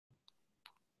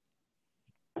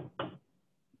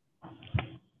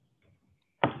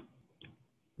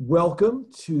Welcome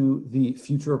to the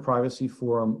Future of Privacy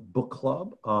Forum Book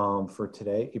Club for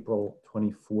today, April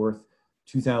 24th,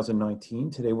 2019.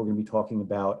 Today we're going to be talking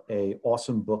about an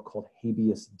awesome book called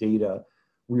Habeas Data.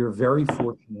 We are very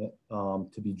fortunate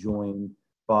to be joined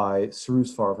by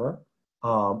Cyrus Farivar,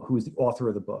 who is the author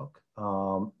of the book.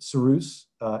 Cyrus,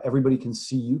 everybody can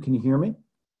see you. Can you hear me?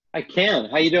 I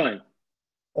can. How you doing?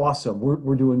 Awesome.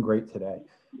 We're doing great today.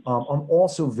 I'm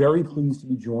also very pleased to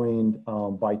be joined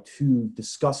by two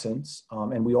discussants,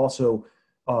 and we also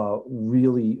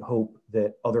really hope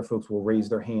that other folks will raise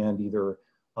their hand either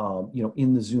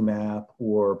in the Zoom app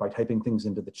or by typing things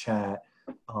into the chat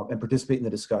and participate in the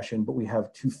discussion. But we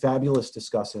have two fabulous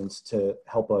discussants to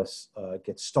help us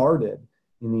get started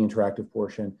in the interactive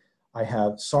portion. I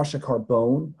have Sasha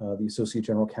Carbone, the Associate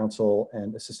General Counsel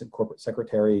and Assistant Corporate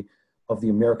Secretary of the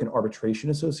American Arbitration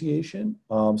Association.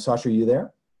 Sasha, are you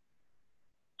there?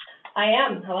 I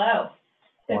am. Hello.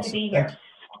 Good Awesome. to be here.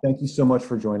 Thank you so much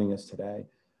for joining us today.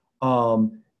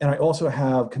 And I also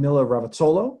have Camilla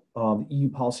Ravazzolo, the EU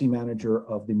Policy Manager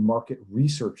of the Market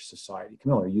Research Society.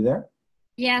 Camilla, are you there?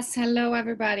 Yes. Hello,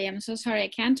 everybody. I'm so sorry I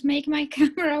can't make my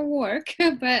camera work,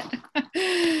 but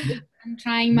I'm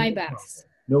trying my best.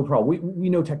 No problem. We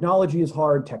know technology is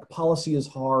hard, tech policy is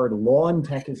hard, law and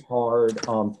tech is hard.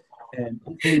 And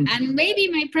maybe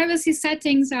my privacy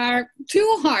settings are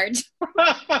too hard.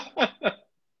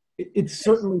 It's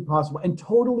certainly possible and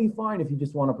totally fine if you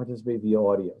just want to participate via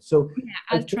audio. So yeah,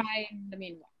 I'll try in the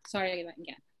meanwhile. Sorry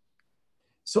again.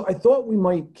 So I thought we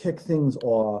might kick things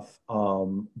off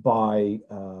by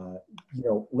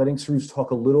letting Cyrus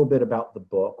talk a little bit about the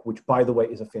book, which, by the way,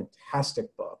 is a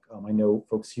fantastic book. I know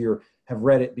folks here have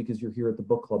read it because you're here at the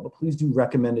book club, but please do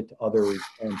recommend it to others.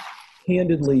 And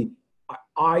candidly,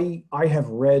 I have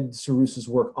read Cyrus's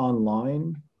work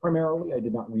online primarily. I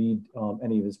did not read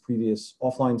any of his previous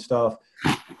offline stuff.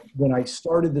 When I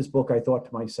started this book, I thought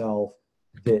to myself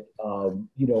that,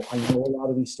 I know a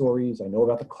lot of these stories. I know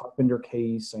about the Carpenter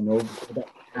case. I know about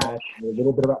cash, a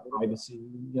little bit about privacy,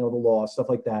 the law, stuff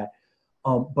like that.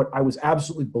 But I was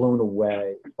absolutely blown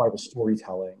away by the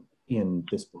storytelling in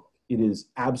this book. It is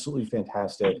absolutely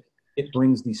fantastic. It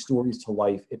brings these stories to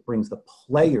life. It brings the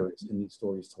players in these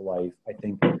stories to life, I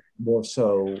think, more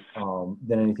so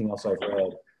than anything else I've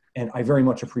read. And I very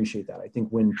much appreciate that. I think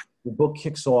when the book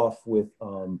kicks off with,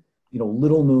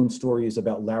 little known stories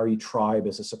about Larry Tribe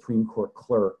as a Supreme Court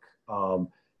clerk,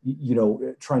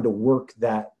 trying to work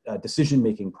that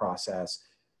decision-making process,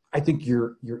 I think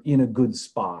you're in a good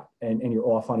spot and you're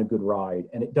off on a good ride.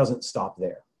 And it doesn't stop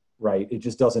there, right? It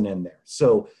just doesn't end there.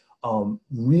 So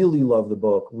really love the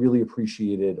book, really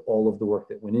appreciated all of the work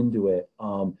that went into it.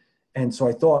 And so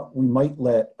I thought we might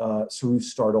let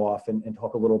Cyrus start off and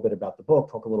talk a little bit about the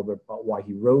book, talk a little bit about why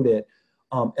he wrote it,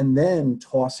 and then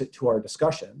toss it to our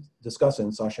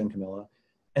discussants, Sasha and Camilla,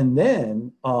 and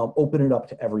then open it up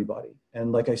to everybody.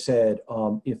 And like I said,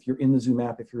 if you're in the Zoom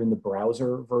app, if you're in the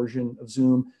browser version of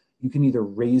Zoom, you can either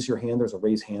raise your hand, there's a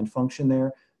raise hand function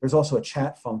there. There's also a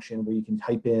chat function where you can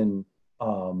type in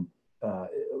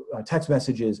text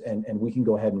messages and we can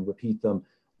go ahead and repeat them.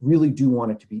 Really do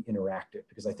want it to be interactive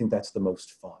because I think that's the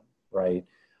most fun, right?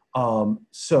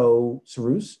 So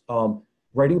Cyrus,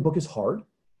 writing a book is hard.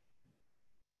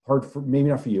 Hard for, maybe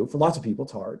not for you, for lots of people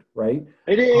it's hard, right?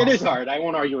 It is hard, I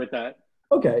won't argue with that.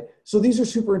 Okay, so these are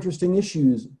super interesting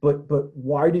issues, but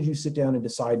why did you sit down and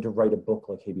decide to write a book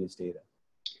like Habeas Data?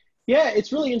 Yeah,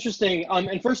 it's really interesting.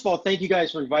 And first of all, thank you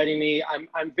guys for inviting me.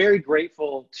 I'm very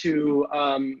grateful to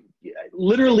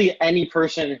literally any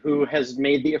person who has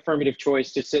made the affirmative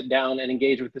choice to sit down and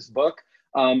engage with this book.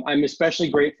 I'm especially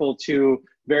grateful to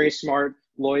very smart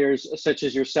lawyers such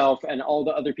as yourself and all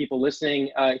the other people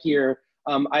listening here.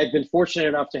 I've been fortunate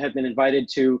enough to have been invited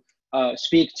to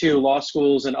speak to law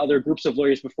schools and other groups of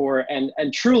lawyers before.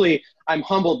 And truly, I'm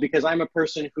humbled because I'm a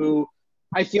person who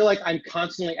I feel like I'm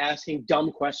constantly asking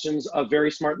dumb questions of very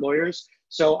smart lawyers.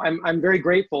 So I'm very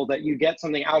grateful that you get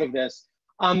something out of this.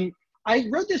 I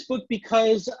wrote this book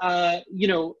because,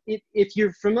 if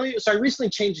you're familiar, so I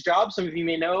recently changed jobs. Some of you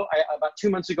may know, about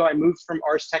 2 months ago, I moved from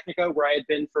Ars Technica, where I had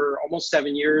been for almost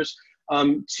 7 years,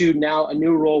 to now a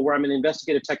new role where I'm an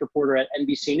investigative tech reporter at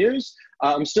NBC News.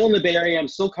 I'm still in the Bay Area. I'm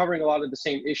still covering a lot of the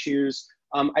same issues.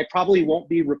 I probably won't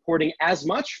be reporting as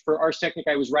much for Ars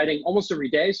Technica. I was writing almost every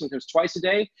day, sometimes twice a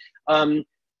day, 5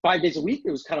 days a week.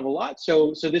 It was kind of a lot.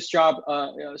 So this job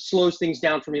slows things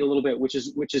down for me a little bit, which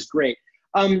is great.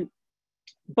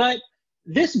 But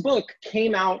this book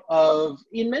came out of,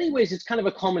 in many ways, it's kind of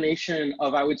a culmination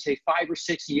of, I would say, 5 or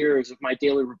 6 years of my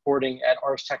daily reporting at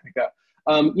Ars Technica.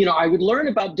 You know, I would learn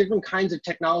about different kinds of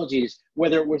technologies,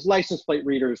 whether it was license plate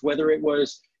readers, whether it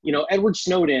was, you know, Edward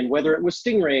Snowden, whether it was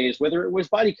stingrays, whether it was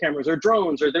body cameras or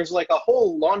drones, or there's like a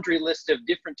whole laundry list of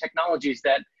different technologies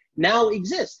that now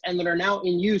exist and that are now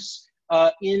in use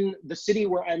in the city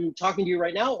where I'm talking to you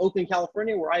right now, Oakland,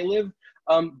 California, where I live,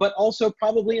 but also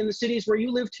probably in the cities where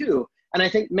you live too. And I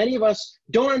think many of us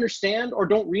don't understand or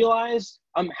don't realize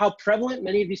how prevalent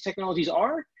many of these technologies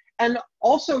are, and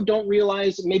also don't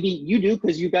realize, maybe you do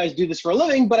because you guys do this for a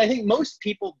living, but I think most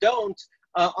people don't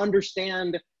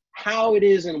understand how it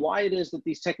is and why it is that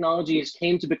these technologies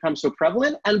came to become so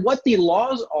prevalent and what the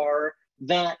laws are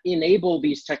that enable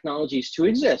these technologies to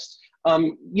exist.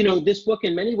 You know, this book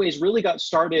in many ways really got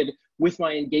started with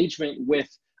my engagement with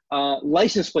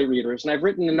license plate readers. And I've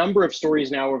written a number of stories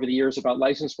now over the years about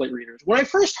license plate readers. When I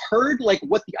first heard like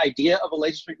what the idea of a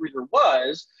license plate reader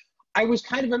was, I was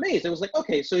kind of amazed. I was like,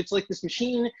 okay, so it's like this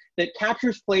machine that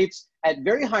captures plates at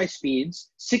very high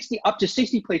speeds, up to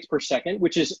 60 plates per second,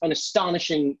 which is an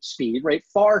astonishing speed, right?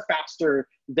 Far faster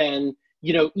than,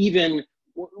 you know, even,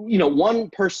 you know, one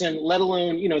person, let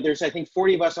alone, you know, there's, I think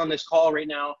 40 of us on this call right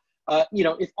now. You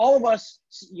know, if all of us,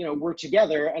 you know, were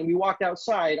together and we walked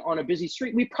outside on a busy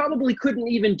street, we probably couldn't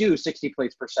even do 60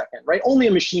 plates per second, right? Only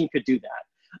a machine could do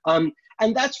that.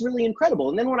 And that's really incredible.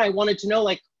 And then when I wanted to know,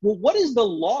 like, well, what is the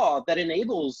law that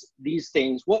enables these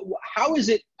things? How is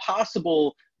it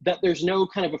possible that there's no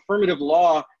kind of affirmative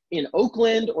law in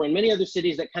Oakland or in many other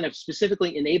cities that kind of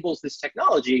specifically enables this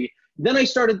technology? Then I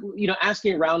started, you know,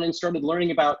 asking around and started learning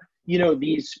about, you know,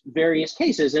 these various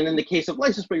cases. And in the case of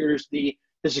license plate readers, the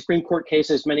Supreme Court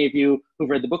case, as many of you who've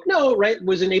read the book know, right,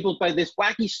 was enabled by this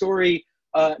wacky story,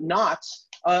 Knots,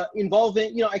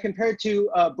 involving, you know, I compared to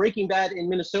Breaking Bad in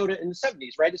Minnesota in the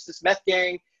 70s, right? It's this meth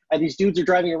gang, these dudes are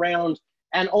driving around,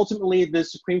 and ultimately the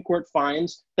Supreme Court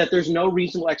finds that there's no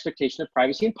reasonable expectation of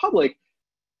privacy in public.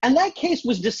 And that case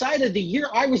was decided the year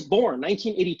I was born,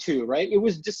 1982, right? It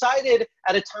was decided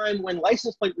at a time when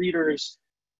license plate readers,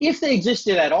 if they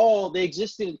existed at all, they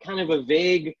existed in kind of a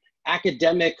vague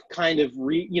academic kind of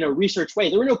research way.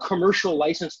 There were no commercial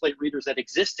license plate readers that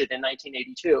existed in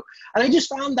 1982. And I just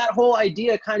found that whole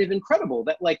idea kind of incredible,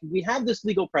 that like we have this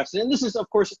legal precedent. This is, of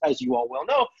course, as you all well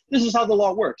know, this is how the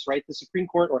law works, right? The Supreme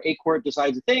Court or a court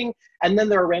decides a thing, and then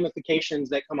there are ramifications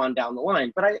that come on down the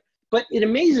line. But it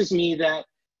amazes me that,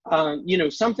 you know,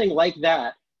 something like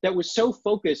that was so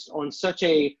focused on such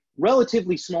a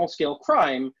relatively small scale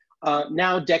crime,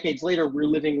 now decades later, we're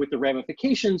living with the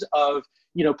ramifications of,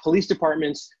 you know, police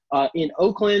departments in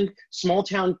Oakland, small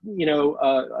town, you know,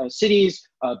 cities,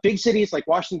 big cities like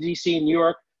Washington, D.C., New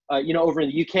York, you know, over in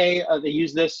the UK, they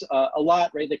use this a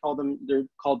lot, right? They're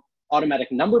called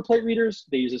automatic number plate readers.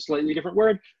 They use a slightly different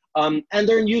word. And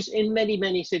they're in use in many,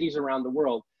 many cities around the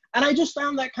world. And I just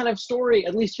found that kind of story,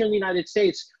 at least here in the United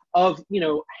States, of, you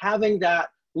know, having that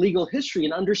legal history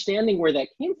and understanding where that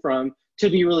came from to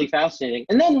be really fascinating.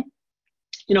 And then,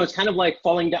 you know, it's kind of like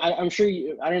falling down. I'm sure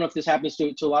I don't know if this happens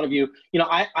to a lot of you. You know,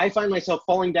 I find myself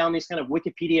falling down these kind of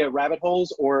Wikipedia rabbit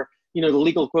holes, or, you know, the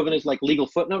legal equivalent is like legal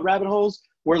footnote rabbit holes,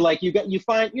 where like you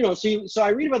find, you know, so I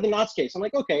read about the Knots case. I'm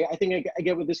like, okay, I think I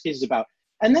get what this case is about.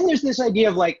 And then there's this idea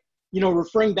of like, you know,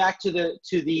 referring back to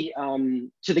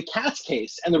the Katz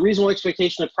case and the reasonable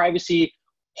expectation of privacy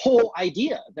whole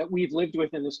idea that we've lived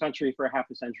with in this country for half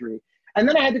a century. And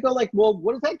then I had to go like, well,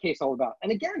 what is that case all about?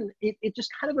 And again, it just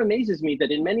kind of amazes me that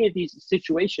in many of these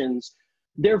situations,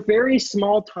 they're very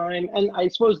small time, and I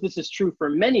suppose this is true for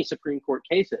many Supreme Court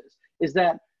cases, is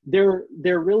that they're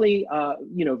really,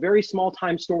 you know, very small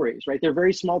time stories, right? They're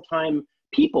very small time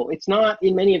people. It's not,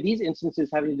 in many of these instances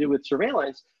having to do with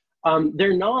surveillance,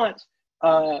 they're not,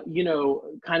 you know,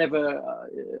 kind of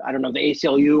I don't know, the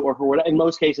ACLU or for what, in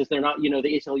most cases, they're not, you know,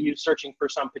 the ACLU searching for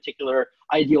some particular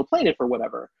ideal plaintiff or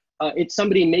whatever. It's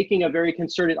somebody making a very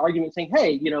concerted argument saying,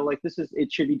 hey, you know, like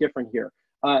it should be different here.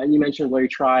 And you mentioned Larry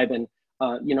Tribe, and,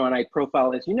 you know, and I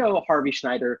profile, as you know, Harvey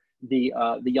Schneider, the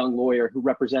young lawyer who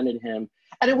represented him.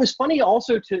 And it was funny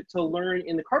also to learn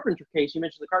in the Carpenter case, you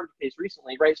mentioned the Carpenter case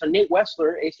recently, right? So Nate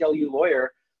Wessler, ACLU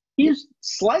lawyer, he's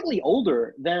slightly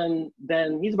older than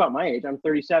he's about my age. I'm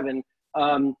 37.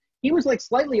 He was like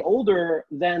slightly older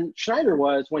than Schneider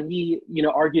was when he, you know,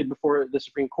 argued before the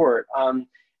Supreme Court.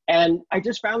 And I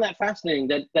just found that fascinating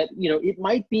that, you know, it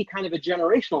might be kind of a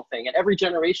generational thing, and every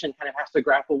generation kind of has to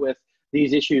grapple with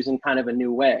these issues in kind of a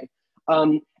new way.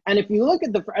 And if you look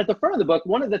at the front of the book,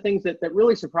 one of the things that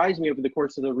really surprised me over the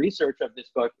course of the research of this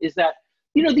book is that,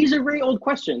 you know, these are very old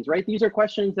questions, right? These are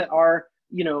questions that are,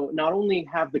 you know, not only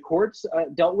have the courts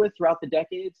dealt with throughout the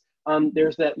decades.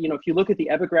 There's that, you know, if you look at the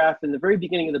epigraph in the very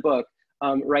beginning of the book,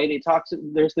 right,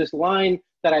 there's this line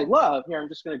that I love here. I'm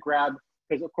just going to grab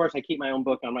because of course I keep my own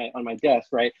book on my desk,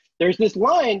 right? There's this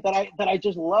line that I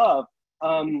just love,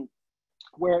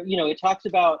 where it talks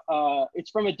about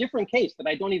it's from a different case that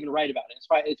I don't even write about.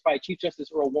 It's by Chief Justice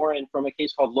Earl Warren from a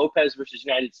case called Lopez versus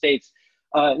United States,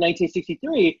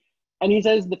 1963. And he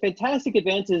says the fantastic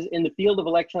advances in the field of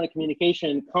electronic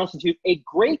communication constitute a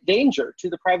great danger to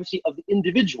the privacy of the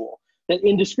individual. That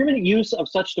indiscriminate use of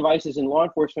such devices in law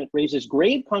enforcement raises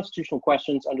grave constitutional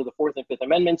questions under the Fourth and Fifth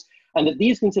Amendments, and that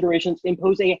these considerations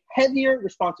impose a heavier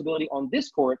responsibility on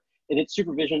this court in its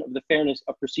supervision of the fairness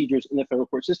of procedures in the federal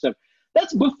court system.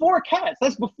 That's before CATS.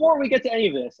 That's before we get to any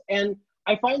of this. And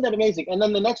I find that amazing. And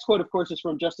then the next quote, of course, is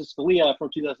from Justice Scalia from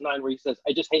 2009, where he says,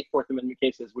 "I just hate Fourth Amendment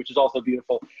cases," which is also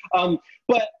beautiful.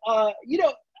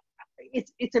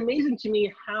 It's amazing to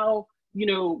me how,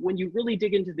 when you really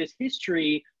dig into this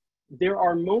history, there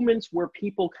are moments where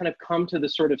people kind of come to the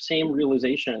sort of same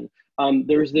realization.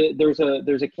 There's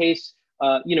a case,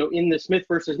 in the Smith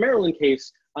versus Maryland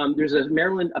case, there's a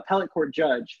Maryland appellate court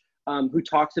judge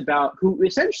who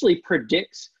essentially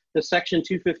predicts the Section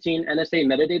 215 NSA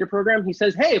metadata program. He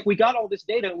says, hey, if we got all this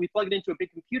data and we plug it into a big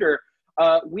computer,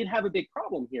 we'd have a big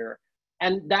problem here.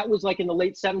 And that was like in the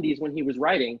late 70s when he was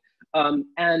writing.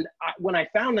 When I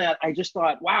found that, I just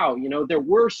thought, wow, there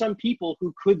were some people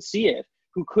who could see it,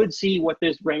 who could see what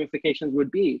this ramifications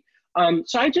would be.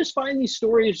 So I just find these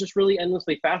stories just really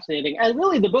endlessly fascinating. And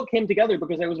really the book came together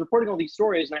because I was reporting all these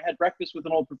stories and I had breakfast with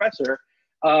an old professor,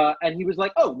 and he was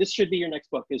like, oh, this should be your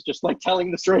next book, is just like telling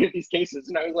the story of these cases.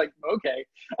 And I was like, okay.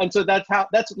 And so that's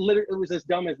literally, it was as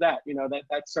dumb as that,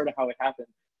 that's sort of how it happened.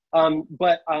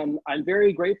 But I'm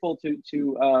very grateful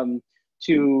to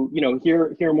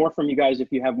hear more from you guys if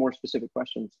you have more specific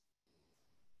questions.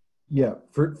 Yeah,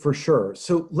 for sure.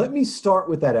 So let me start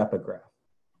with that epigraph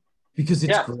because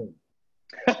it's great.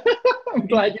 I'm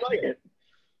glad you like it.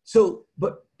 So,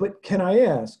 but can I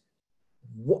ask,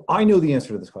 I know the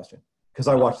answer to this question because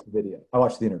I watched the video, I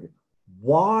watched the interview.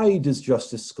 Why does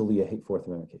Justice Scalia hate Fourth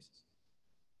Amendment cases?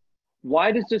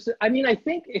 Why does this, I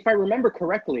think if I remember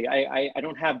correctly, I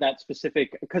don't have that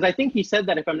specific, because I think he said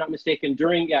that, if I'm not mistaken,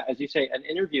 during, as you say, an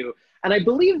interview. And I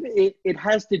believe it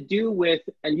has to do with,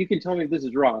 and you can tell me if this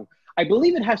is wrong, I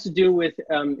believe it has to do with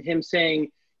him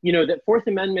saying, that Fourth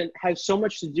Amendment has so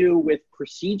much to do with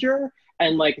procedure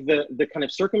and like the kind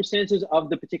of circumstances of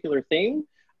the particular thing.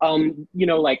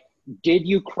 Like, did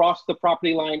you cross the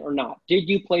property line or not? Did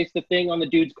you place the thing on the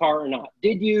dude's car or not?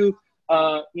 Did you,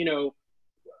 right?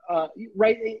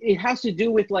 It has to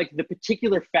do with like the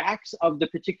particular facts of the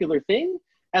particular thing.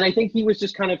 And I think he was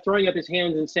just kind of throwing up his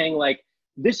hands and saying like,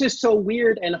 this is so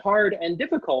weird and hard and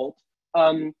difficult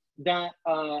that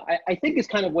I think is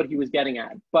kind of what he was getting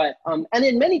at. But, and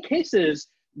in many cases,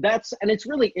 and it's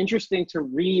really interesting to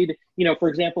read, for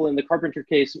example, in the Carpenter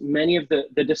case, many of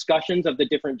the discussions of the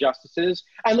different justices,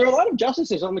 and there are a lot of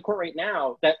justices on the court right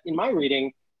now that in my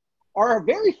reading are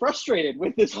very frustrated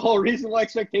with this whole reasonable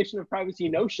expectation of privacy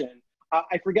notion.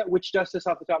 I forget which justice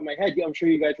off the top of my head, I'm sure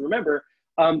you guys remember,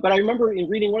 but I remember in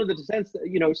reading one of the dissents,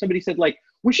 somebody said like,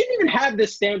 we shouldn't even have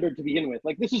this standard to begin with.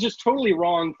 Like, this is just totally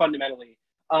wrong fundamentally.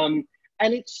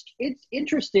 And it's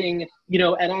interesting,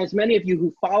 and as many of you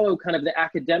who follow kind of the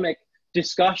academic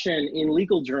discussion in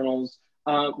legal journals,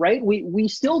 right, we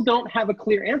still don't have a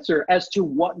clear answer as to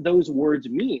what those words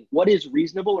mean. What is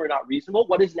reasonable or not reasonable?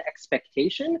 What is an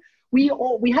expectation? We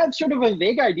have sort of a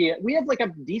vague idea. We have like a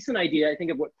decent idea, I think,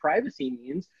 of what privacy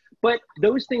means, but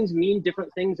those things mean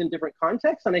different things in different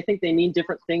contexts. And I think they mean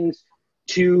different things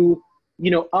to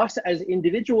us as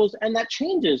individuals, and that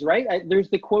changes, right? There's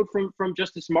the quote from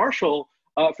Justice Marshall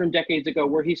from decades ago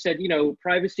where he said,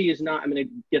 privacy is not, I'm going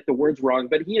to get the words wrong,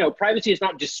 but privacy is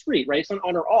not discrete, right? It's not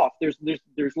on or off. There's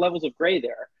levels of gray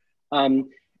there.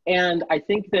 And I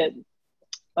think that,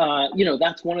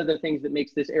 that's one of the things that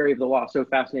makes this area of the law so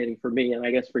fascinating for me, and I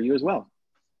guess for you as well.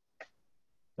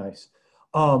 Nice.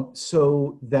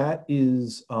 So that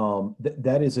is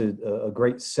a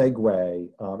great segue,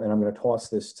 and I'm going to toss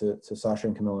this to Sasha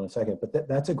and Camilla in a second. But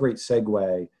that's a great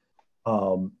segue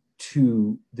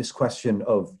to this question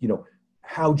of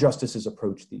how justices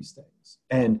approach these things.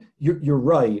 And you're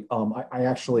right.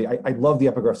 I love the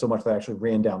epigraph so much that I actually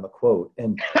ran down the quote.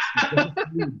 And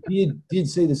he did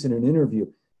say this in an interview.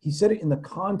 He said it in the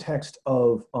context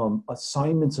of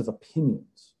assignments of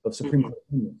opinions, of Supreme Court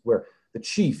opinions, where the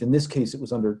chief, in this case, it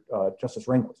was under Justice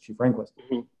Rehnquist, Chief Rehnquist,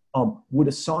 would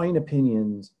assign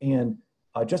opinions, and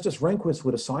Justice Rehnquist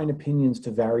would assign opinions to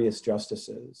various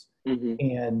justices.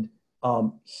 And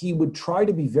he would try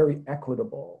to be very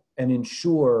equitable and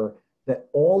ensure that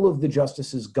all of the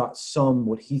justices got some,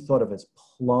 what he thought of as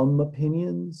plum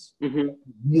opinions,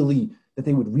 that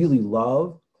they would really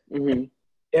love.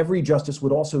 every justice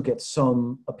would also get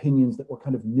some opinions that were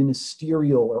kind of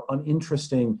ministerial or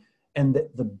uninteresting, and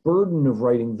that the burden of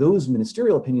writing those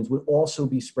ministerial opinions would also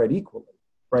be spread equally,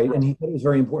 right? And he thought it was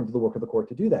very important to the work of the court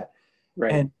to do that.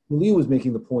 Right. And Lee was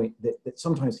making the point that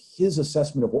sometimes his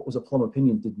assessment of what was a plum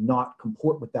opinion did not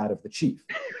comport with that of the chief.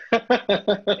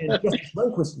 And Justice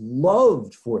Rehnquist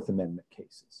loved Fourth Amendment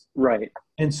cases. Right.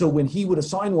 And so when he would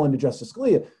assign one to Justice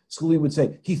Scalia, Scalia would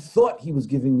say, he thought he was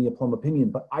giving me a plum opinion,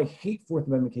 but I hate Fourth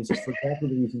Amendment cases for exactly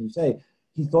the reason you say.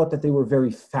 He thought that they were very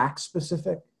fact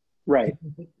specific. Right.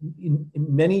 In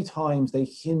many times they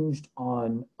hinged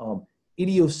on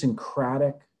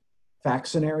idiosyncratic fact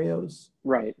scenarios.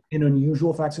 Right. In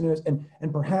unusual fact scenarios, and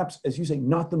perhaps, as you say,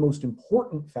 not the most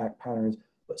important fact patterns,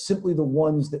 but simply the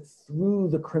ones that through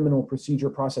the criminal procedure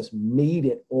process made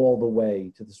it all the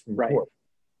way to the Supreme Court.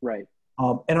 Right.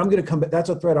 And I'm going to come back. That's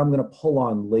a thread I'm going to pull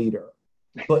on later.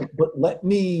 But let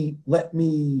me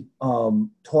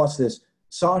toss this,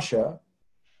 Sasha.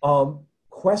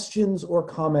 Questions or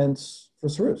comments for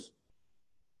Cyrus?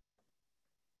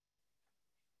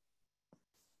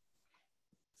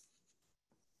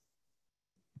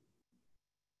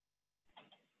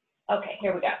 Okay,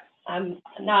 here we go. I'm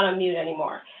not on mute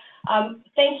anymore.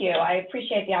 Thank you. I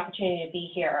appreciate the opportunity to be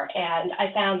here, and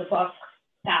I found the book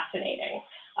fascinating.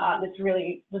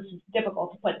 This is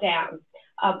difficult to put down.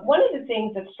 One of the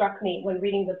things that struck me when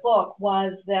reading the book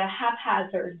was the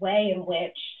haphazard way in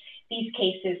which these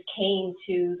cases came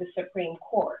to the Supreme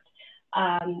Court.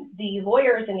 The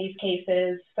lawyers in these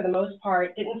cases, for the most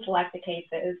part, didn't select the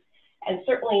cases, and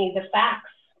certainly the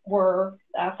facts were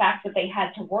facts that they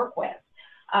had to work with.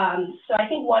 So I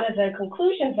think one of the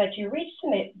conclusions that you reached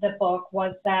in the book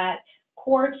was that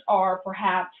courts are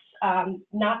perhaps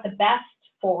not the best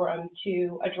forum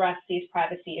to address these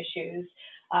privacy issues.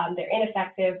 They're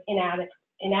ineffective,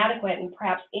 inadequate, and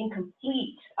perhaps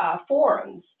incomplete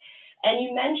forums. And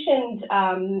you mentioned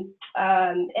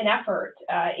an effort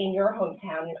in your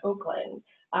hometown in Oakland,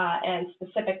 and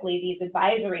specifically these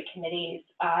advisory committees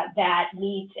that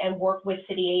meet and work with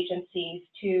city agencies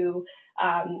to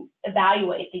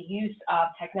evaluate the use of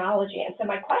technology. And so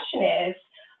my question is,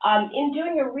 in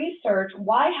doing your research,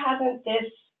 why hasn't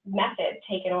this method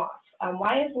taken off?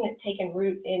 Why hasn't it taken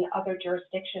root in other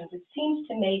jurisdictions? It seems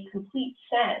to make complete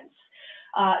sense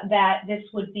that this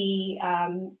would be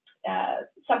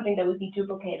something that would be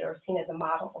duplicated or seen as a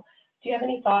model. Do you have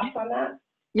any thoughts on that?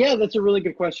 Yeah, that's a really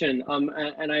good question.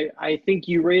 And I think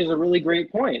you raise a really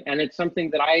great point, and it's something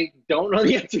that I don't know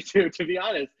the answer to be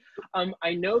honest.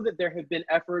 I know that there have been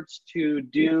efforts to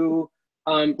do,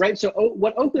 right, so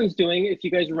what Oakland's doing, if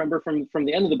you guys remember from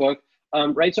the end of the book,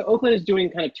 right, so Oakland is doing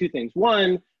kind of two things.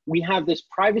 One, we have this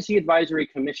Privacy Advisory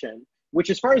Commission, which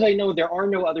as far as I know, there are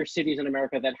no other cities in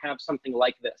America that have something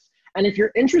like this. And if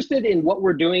you're interested in what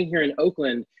we're doing here in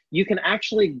Oakland, you can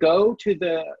actually go to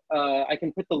the, I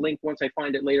can put the link once I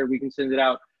find it later, we can send it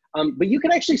out. But you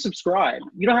can actually subscribe.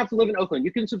 You don't have to live in Oakland.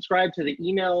 You can subscribe to the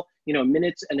email,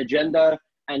 minutes and agenda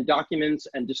and documents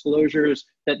and disclosures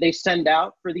that they send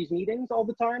out for these meetings all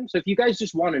the time. So if you guys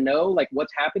just want to know like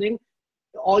what's happening,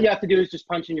 all you have to do is just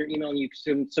punch in your email and you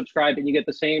can subscribe and you get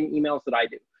the same emails that I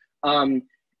do.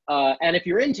 And if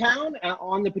you're in town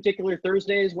on the particular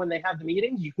Thursdays when they have the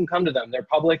meetings, you can come to them. They're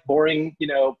public, boring,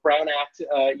 Brown Act,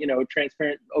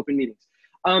 transparent, open meetings.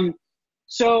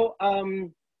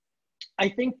 I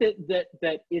think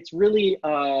that it's really,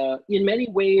 in many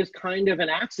ways, kind of an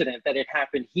accident that it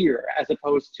happened here, as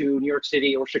opposed to New York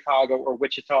City or Chicago or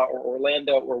Wichita or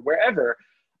Orlando or wherever.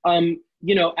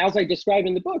 As I describe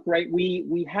in the book, right,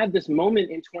 we had this moment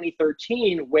in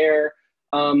 2013 where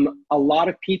a lot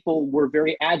of people were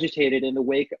very agitated in the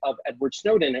wake of Edward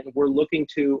Snowden and were looking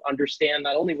to understand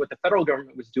not only what the federal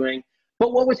government was doing,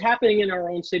 but what was happening in our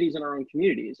own cities and our own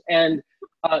communities. And,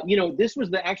 this was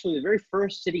actually the very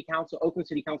first Oakland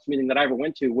City Council meeting that I ever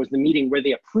went to, was the meeting where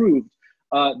they approved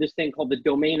this thing called the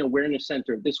Domain Awareness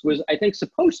Center. This was, I think,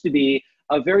 supposed to be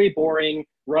a very boring,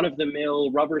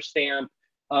 run-of-the-mill, rubber stamp,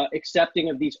 accepting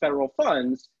of these federal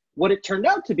funds. What it turned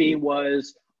out to be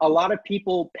was a lot of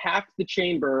people packed the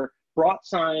chamber, brought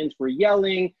signs, were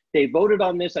yelling. They voted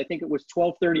on this. I think it was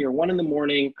 12:30 or 1 in the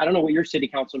morning. I don't know what your city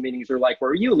council meetings are like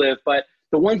where you live, but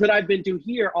the ones that I've been to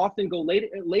here often go late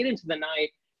into the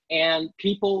night, and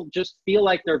people just feel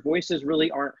like their voices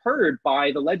really aren't heard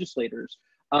by the legislators.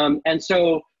 That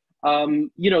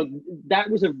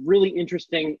was a really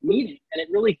interesting meeting, and it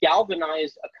really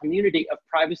galvanized a community of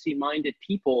privacy-minded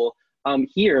people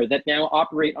here that now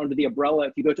operate under the umbrella.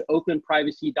 If you go to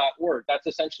oaklandprivacy.org, that's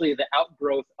essentially the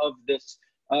outgrowth of this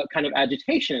kind of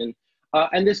agitation.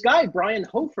 And this guy, Brian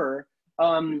Hofer,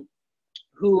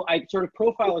 who I sort of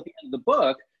profile at the end of the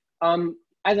book,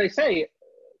 as I say,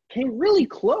 came really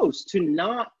close to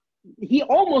not, he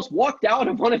almost walked out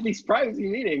of one of these privacy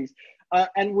meetings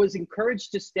and was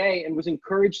encouraged to stay and was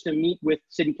encouraged to meet with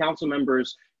city council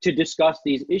members to discuss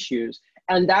these issues.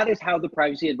 And that is how the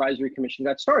Privacy Advisory Commission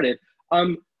got started.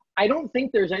 I don't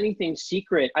think there's anything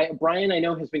secret. Brian, I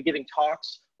know, has been giving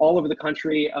talks all over the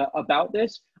country about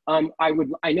this.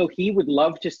 I know he would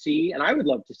love to see, and I would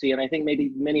love to see, and I think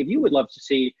maybe many of you would love to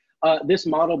see this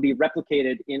model be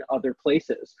replicated in other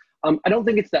places. I don't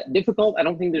think it's that difficult. I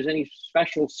don't think there's any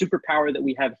special superpower that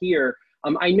we have here.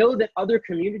 I know that other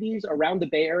communities around the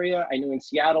Bay Area, I know in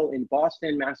Seattle, in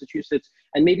Boston, Massachusetts,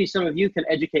 and maybe some of you can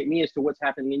educate me as to what's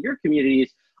happening in your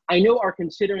communities, I know are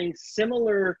considering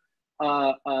similar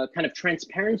kind of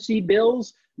transparency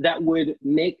bills that would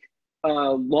make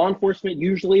law enforcement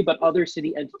usually, but other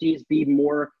city entities be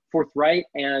more forthright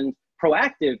and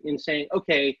proactive in saying,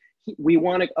 okay, we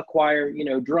want to acquire, you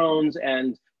know, drones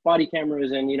and body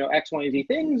cameras and, you know, X, Y, and Z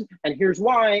things, and here's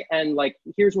why, and like,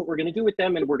 here's what we're going to do with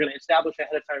them, and we're going to establish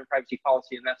ahead of time a privacy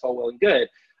policy, and that's all well and good.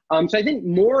 So I think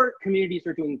more communities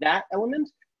are doing that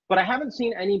element, but I haven't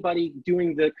seen anybody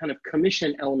doing the kind of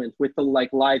commission element with the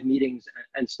like live meetings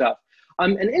and stuff.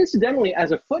 And incidentally,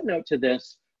 as a footnote to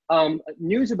this,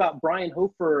 news about Brian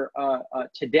Hofer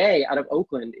today out of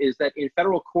Oakland is that in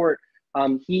federal court,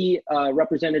 he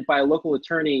represented by a local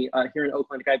attorney here in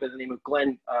Oakland, a guy by the name of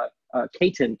Glenn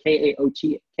Caton,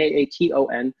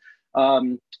 K-A-T-O-N.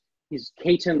 He's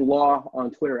Caton Law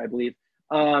on Twitter, I believe.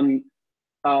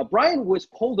 Brian was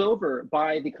pulled over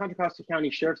by the Contra Costa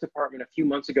County Sheriff's Department a few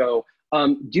months ago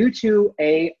due to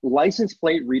a license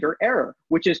plate reader error,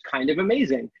 which is kind of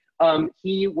amazing.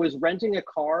 He was renting a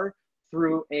car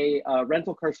through a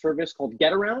rental car service called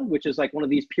Getaround, which is like one of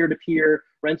these peer-to-peer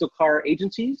rental car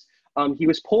agencies. He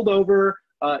was pulled over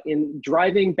in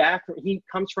driving back. He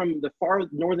comes from the far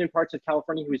northern parts of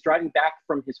California. He was driving back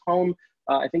from his home.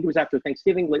 I think it was after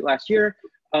Thanksgiving late last year,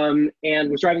 and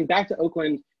was driving back to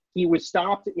Oakland. He was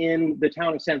stopped in the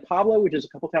town of San Pablo, which is a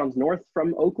couple towns north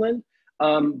from Oakland,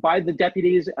 by the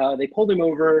deputies. They pulled him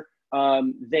over.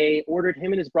 They ordered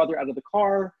him and his brother out of the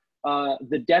car.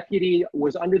 The deputy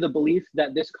was under the belief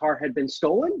that this car had been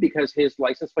stolen because his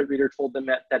license plate reader told them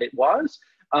that it was.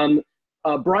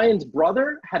 Brian's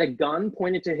brother had a gun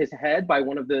pointed to his head by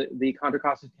one of the Contra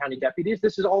Costa County deputies.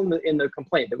 This is all in the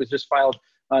complaint that was just filed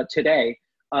today.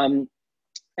 And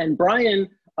Brian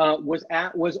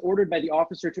was ordered by the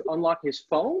officer to unlock his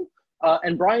phone.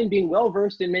 And Brian, being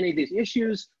well-versed in many of these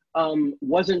issues,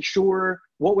 wasn't sure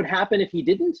what would happen if he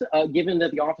didn't, given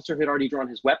that the officer had already drawn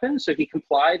his weapon. So he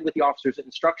complied with the officer's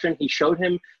instruction. He showed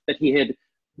him that he had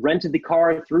rented the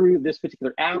car through this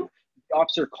particular app. The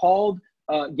officer called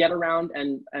Getaround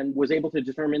and was able to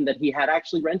determine that he had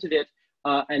actually rented it.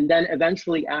 And then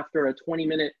eventually, after a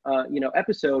 20-minute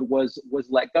episode, was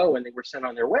let go and they were sent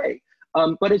on their way.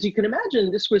 But as you can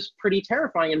imagine, this was pretty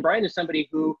terrifying. And Brian is somebody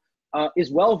who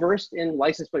is well-versed in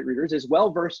license plate readers, is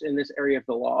well-versed in this area of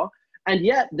the law. And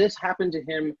yet this happened to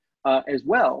him as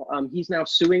well. He's now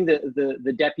suing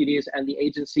the deputies and the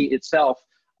agency itself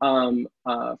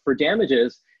for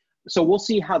damages. So we'll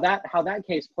see how that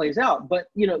case plays out. But,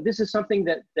 you know, this is something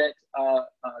that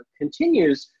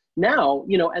continues now,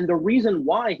 you know, and the reason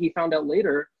why he found out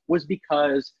later was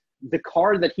because the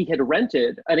car that he had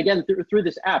rented, and again, through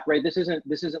this app, right? This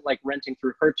isn't like renting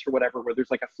through Hertz or whatever, where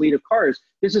there's like a fleet of cars.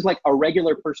 This is like a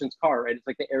regular person's car, right? It's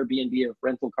like the Airbnb of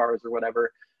rental cars or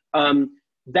whatever.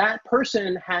 That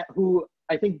person who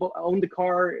I think owned the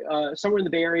car somewhere in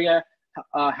the Bay Area,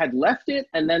 had left it,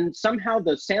 and then somehow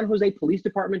the San Jose Police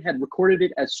Department had recorded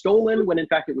it as stolen when in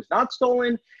fact it was not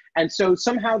stolen. And so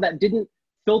somehow that didn't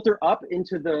filter up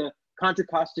into the Contra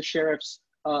Costa Sheriff's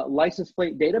license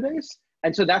plate database.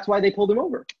 And so that's why they pulled him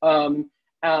over.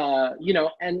 You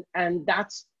know, and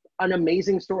that's an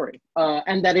amazing story.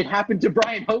 And that it happened to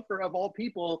Brian Hofer, of all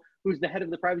people, who's the head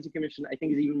of the Privacy Commission, I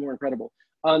think is even more incredible.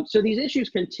 So these issues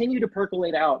continue to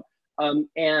percolate out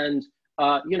and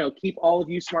you know, keep all of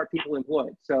you smart people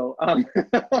employed. So,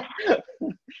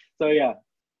 so yeah.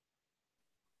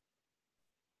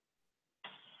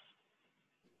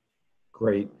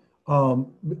 Great.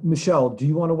 Michelle, do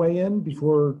you want to weigh in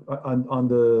before on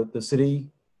the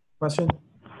city question?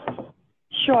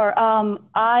 Sure.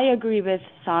 I agree with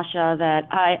Sasha that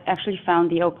I actually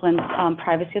found the Oakland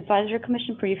Privacy Advisory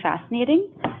Commission pretty fascinating,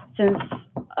 since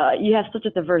you have such a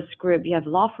diverse group. You have a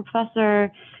law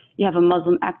professor, you have a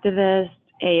Muslim activist,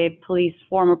 a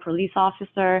former police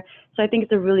officer. So I think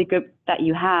it's a really good that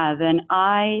you have. And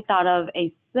I thought of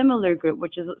a similar group,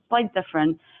 which is slightly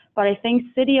different, but I think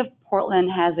City of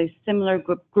Portland has a similar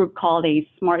group called a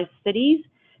Smart Cities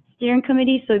Steering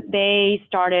Committee. So they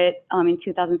started in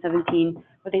 2017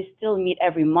 but they still meet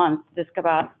every month to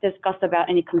discuss about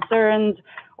any concerns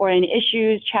or any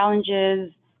issues,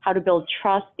 challenges, how to build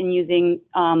trust in using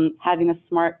having a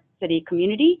smart city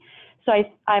community. So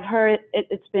I've heard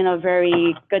it's been a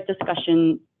very good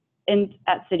discussion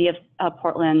at City of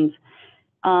Portland.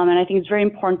 And I think it's very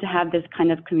important to have this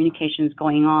kind of communications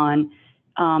going on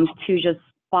to just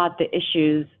spot the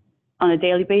issues on a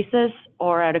daily basis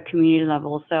or at a community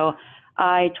level. So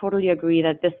I totally agree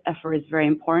that this effort is very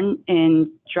important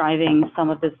in driving some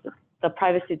of the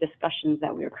privacy discussions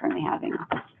that we are currently having.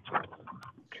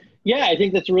 Yeah, I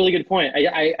think that's a really good point.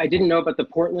 I didn't know about the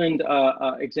Portland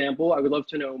example. I would love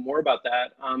to know more about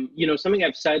that. You know, something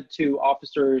I've said to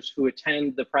officers who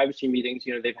attend the privacy meetings,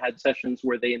 you know, they've had sessions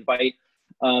where they invite,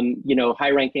 you know,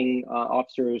 high-ranking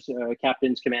officers,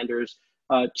 captains, commanders,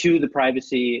 to the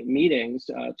privacy meetings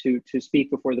to speak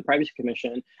before the Privacy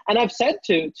Commission. And I've said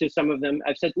to some of them,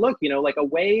 I've said, look, you know, like a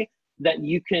way that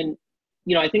you can,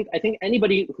 you know, I think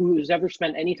anybody who's ever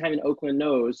spent any time in Oakland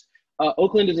knows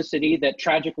Oakland is a city that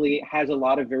tragically has a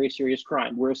lot of very serious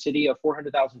crime. We're a city of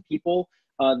 400,000 people.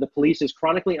 The police is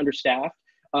chronically understaffed.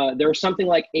 There are something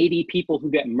like 80 people who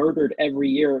get murdered every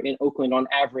year in Oakland on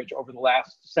average over the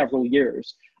last several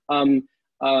years.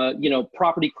 You know,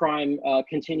 property crime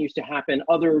continues to happen.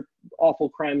 Other awful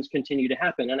crimes continue to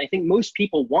happen. And I think most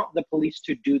people want the police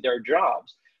to do their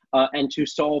jobs and to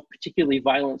solve particularly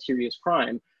violent, serious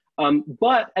crime.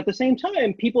 But at the same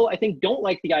time, people, I think, don't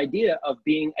like the idea of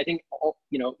being,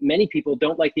 you know, many people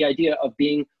don't like the idea of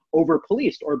being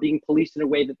over-policed or being policed in a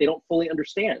way that they don't fully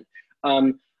understand,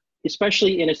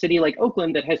 especially in a city like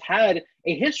Oakland that has had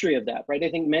a history of that, right? I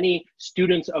think many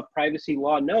students of privacy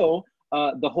law know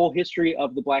the whole history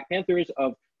of the Black Panthers,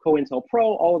 of COINTELPRO,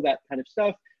 all of that kind of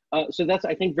stuff. So that's,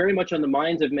 I think, very much on the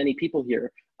minds of many people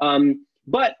here.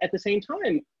 But at the same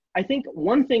time, I think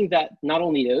one thing that not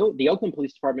only the Oakland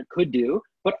Police Department could do,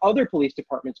 but other police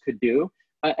departments could do,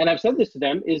 and I've said this to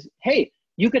them, is, hey,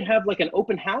 you could have like an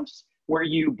open house where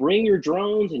you bring your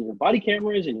drones and your body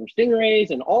cameras and your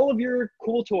Stingrays and all of your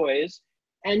cool toys,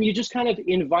 and you just kind of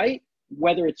invite,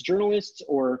 whether it's journalists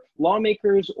or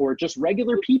lawmakers or just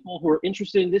regular people who are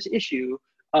interested in this issue,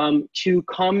 to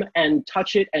come and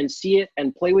touch it and see it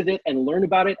and play with it and learn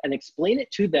about it and explain it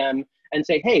to them and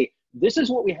say, hey, this is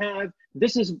what we have.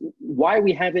 This is why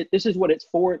we have it. This is what it's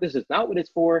for. This is not what it's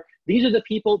for. These are the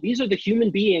people, these are the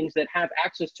human beings that have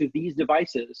access to these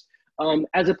devices,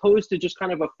 as opposed to just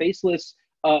kind of a faceless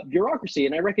bureaucracy.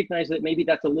 And I recognize that maybe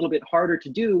that's a little bit harder to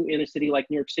do in a city like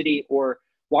New York City or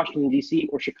Washington, D.C.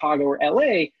 or Chicago or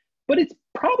LA, but it's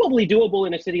probably doable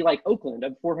in a city like Oakland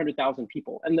of 400,000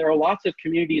 people. And there are lots of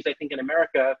communities, I think, in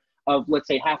America of, let's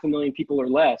say, 500,000 people or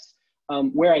less,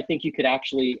 where I think you could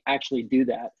actually do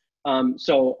that.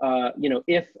 You know,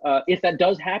 if that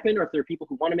does happen, or if there are people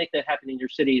who want to make that happen in your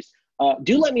cities,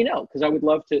 do let me know, because I would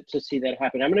love to see that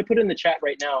happen. I'm going to put in the chat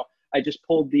right now. I just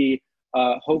pulled the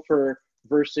Hofer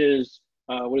versus,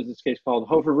 what is this case called?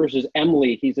 Hofer versus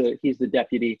Emily. He's the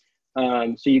deputy.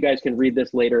 So you guys can read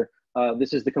this later.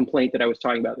 This is the complaint that I was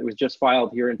talking about. It was just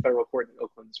filed here in federal court in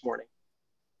Oakland this morning.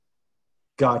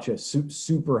 Gotcha.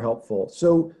 Super helpful.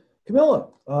 So Camilla,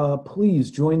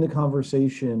 please join the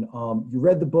conversation. You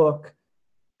read the book.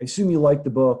 I assume you liked the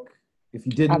book. If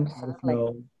you didn't, let us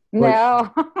know.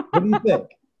 No. What do you think?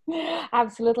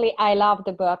 Absolutely. I love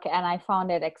the book, and I found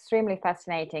it extremely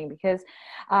fascinating because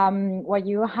what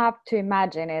you have to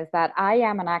imagine is that I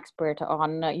am an expert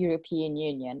on European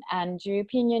Union, and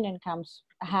European Union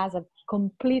has a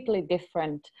completely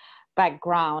different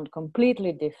background,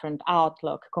 completely different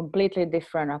outlook, completely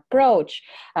different approach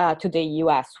to the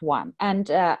US one. And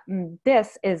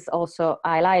this is also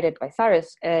highlighted by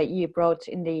Cyrus. You wrote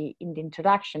in the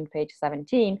introduction, page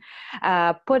 17,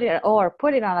 put it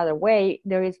another way,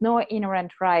 there is no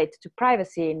inherent right to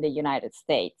privacy in the United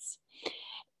States.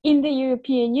 In the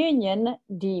European Union,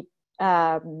 the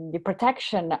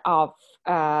protection of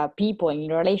people in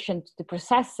relation to the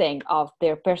processing of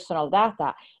their personal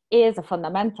data is a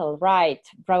fundamental right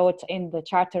wrote in the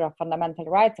Charter of Fundamental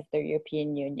Rights of the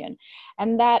European Union.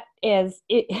 And that is,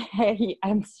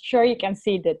 I'm sure you can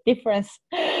see the difference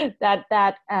that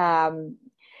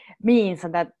means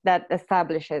and that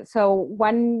establishes. So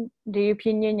when the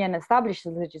European Union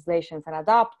establishes legislations and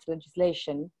adopts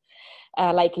legislation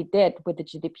like it did with the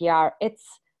GDPR,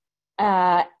 it's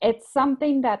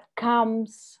something that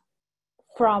comes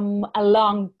from a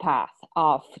long path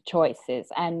of choices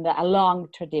and a long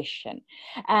tradition.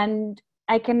 And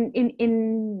I can,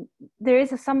 there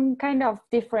is some kind of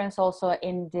difference also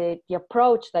in the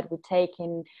approach that we take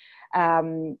in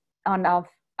of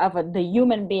the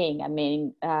human being. I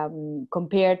mean,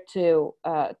 compared to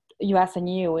US and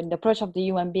EU, and the approach of the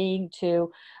UN being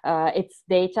to its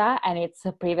data and its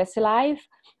privacy life.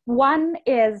 One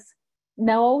is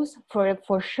knows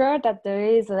for sure that there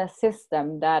is a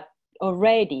system that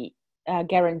already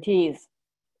guarantees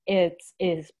its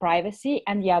privacy,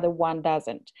 and the other one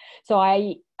doesn't. So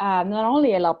I not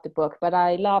only I love the book, but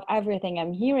I love everything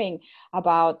I'm hearing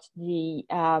about the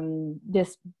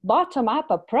this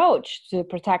bottom-up approach to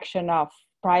protection of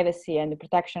privacy and the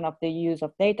protection of the use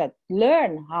of data.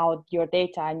 Learn how your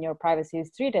data and your privacy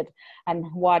is treated and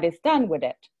what is done with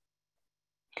it.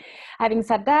 Having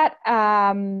said that,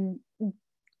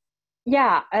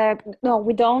 no,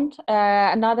 we don't.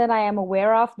 Not that I am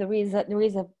aware of. There is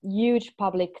a huge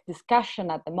public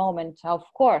discussion at the moment, of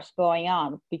course, going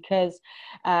on, because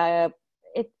I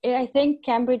think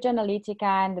Cambridge Analytica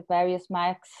and the various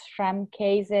Max Schrems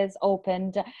cases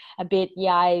opened a bit the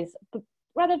eyes,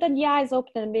 rather than the eyes,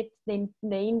 opened a bit the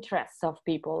interests of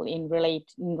people in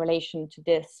relation to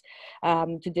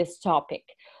this topic.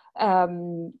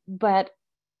 But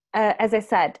as I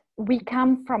said, we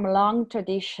come from a long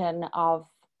tradition of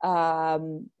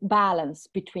balance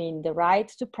between the right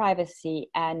to privacy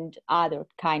and other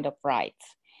kind of rights.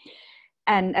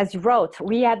 And as you wrote,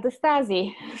 we had the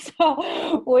Stasi,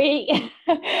 so we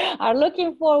are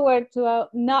looking forward to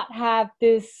not have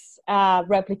this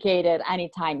replicated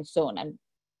anytime soon. And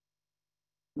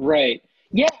right.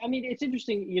 Yeah, I mean, it's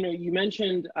interesting. You know, you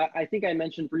mentioned, I think I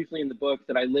mentioned briefly in the book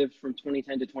that I lived from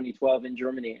 2010 to 2012 in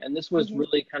Germany. And this was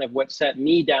really kind of what set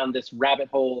me down this rabbit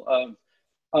hole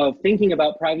of thinking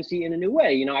about privacy in a new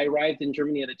way. You know, I arrived in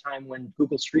Germany at a time when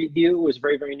Google Street View was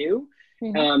very, very new.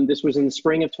 This was in the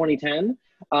spring of 2010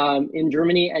 in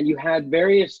Germany. And you had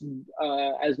various,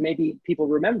 as maybe people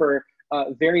remember,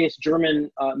 various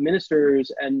German ministers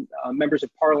and members of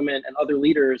parliament and other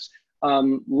leaders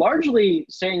largely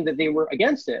saying that they were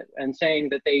against it and saying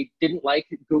that they didn't like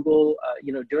Google,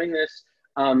 you know, doing this,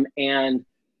 and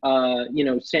you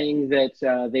know, saying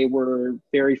that they were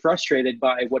very frustrated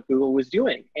by what Google was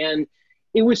doing. And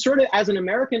it was sort of, as an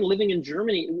American living in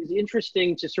Germany, it was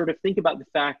interesting to sort of think about the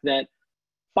fact that,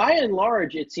 by and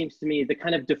large, it seems to me the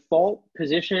kind of default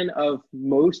position of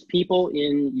most people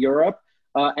in Europe,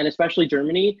 and especially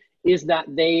Germany, is that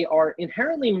they are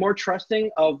inherently more trusting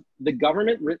of the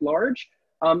government writ large,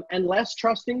 and less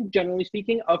trusting, generally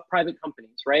speaking, of private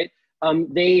companies, right?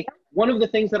 One of the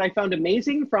things that I found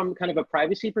amazing from kind of a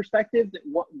privacy perspective, that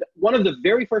one of the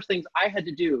very first things I had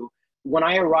to do when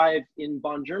I arrived in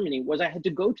Bonn, Germany, was I had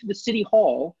to go to the city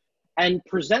hall and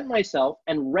present myself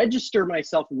and register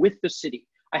myself with the city.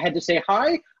 I had to say,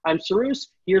 hi, I'm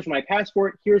Cyrus, here's my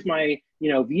passport, here's my, you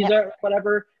know, visa, or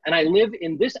whatever, and I live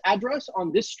in this address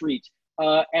on this street,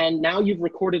 and now you've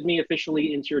recorded me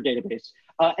officially into your database.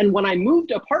 And when I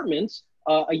moved apartments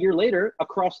a year later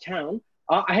across town,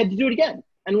 I had to do it again.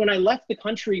 And when I left the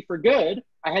country for good,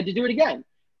 I had to do it again.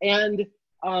 And,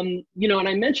 you know, and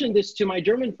I mentioned this to my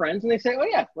German friends, and they say, oh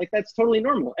yeah, like that's totally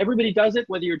normal. Everybody does it,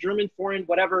 whether you're German, foreign,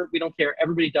 whatever, we don't care.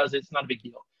 Everybody does it, it's not a big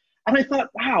deal. And I thought,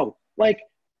 wow, like,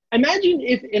 imagine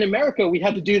if in America we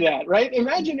had to do that, right?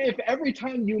 Imagine if every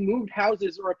time you moved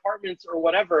houses or apartments or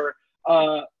whatever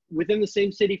within the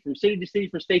same city, from city to city,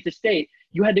 from state to state,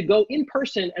 you had to go in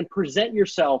person and present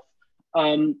yourself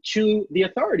to the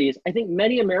authorities. I think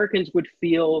many Americans would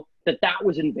feel that that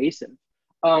was invasive,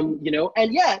 you know,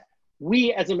 and yet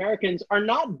we as Americans are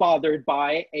not bothered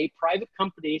by a private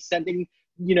company sending,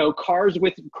 you know, cars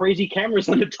with crazy cameras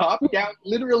on the top down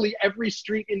literally every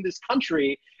street in this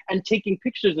country and taking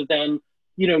pictures of them,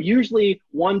 you know, usually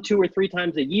 1, 2, or 3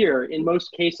 times a year in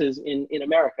most cases in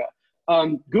America.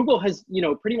 Google has, you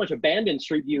know, pretty much abandoned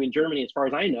Street View in Germany, as far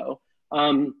as I know.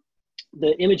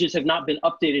 The images have not been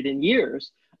updated in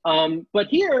years. But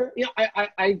here, you know,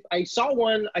 I saw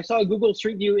a Google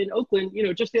Street View in Oakland, you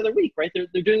know, just the other week, right?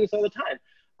 They're doing this all the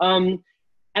time.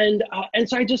 And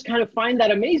so I just kind of find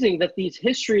that amazing that these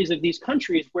histories of these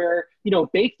countries where, you know,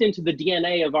 baked into the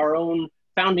DNA of our own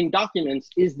founding documents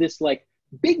is this like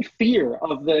big fear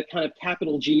of the kind of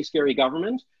capital G scary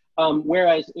government.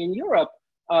 Whereas in Europe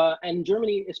and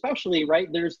Germany especially, right,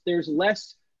 there's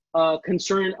less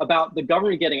concern about the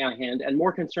government getting out of hand and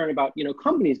more concern about, you know,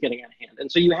 companies getting out of hand. And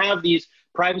so you have these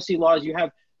privacy laws, you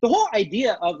have the whole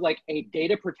idea of like a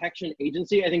data protection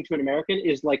agency, I think to an American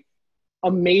is like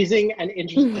amazing and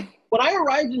interesting. When I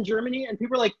arrived in Germany and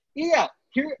people were like, yeah,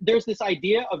 there's this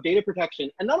idea of data protection.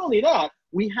 And not only that,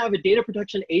 we have a data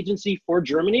protection agency for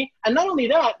Germany. And not only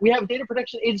that, we have a data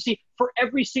protection agency for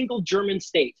every single German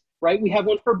state, right? We have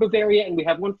one for Bavaria and we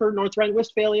have one for North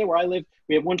Rhine-Westphalia where I live.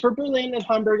 We have one for Berlin and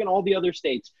Hamburg and all the other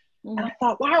states. And I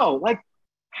thought, wow, like,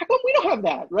 how come we don't have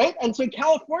that, right? And so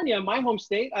California, my home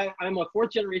state, I'm a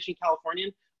 4th generation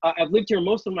Californian. I've lived here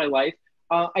most of my life.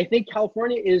 I think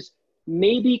California is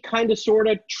maybe kind of sort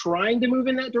of trying to move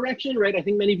in that direction, right? I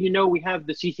think many of you know we have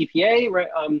the CCPA, right?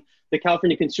 The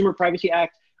California Consumer Privacy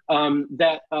Act,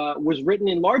 that was written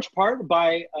in large part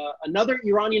by another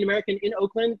Iranian American in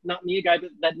Oakland, not me, a guy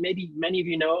that maybe many of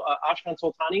you know, Ashkan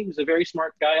Soltani, who's a very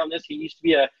smart guy on this. He used to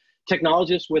be a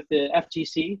technologist with the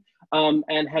FTC,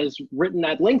 and has written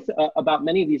at length about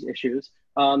many of these issues.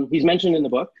 He's mentioned in the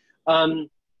book.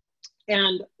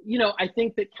 And, you know, I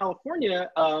think that California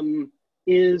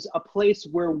is a place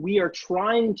where we are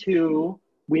trying to,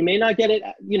 we may not get it,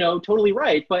 you know, totally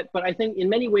right, but I think in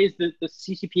many ways the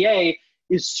CCPA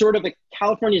is sort of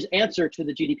California's answer to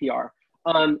the GDPR.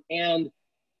 And,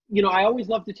 you know, I always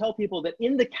love to tell people that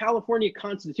in the California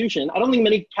Constitution, I don't think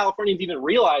many Californians even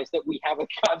realize that we have a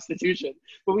constitution,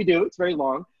 but we do, it's very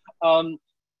long.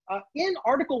 In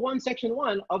Article 1, Section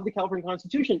 1 of the California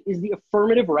Constitution is the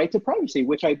affirmative right to privacy,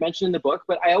 which I mentioned in the book,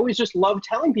 but I always just love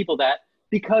telling people that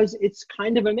because it's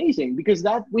kind of amazing, because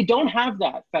that we don't have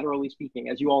that federally speaking,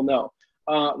 as you all know,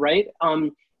 right?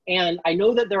 And I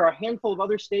know that there are a handful of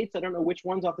other states, I don't know which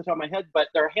ones off the top of my head, but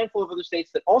there are a handful of other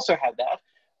states that also have that.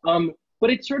 But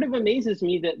it sort of amazes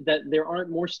me that there aren't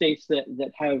more states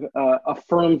that have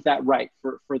affirmed that right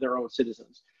for their own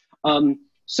citizens.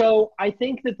 So I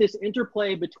think that this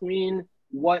interplay between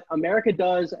what America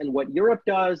does and what Europe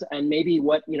does, and maybe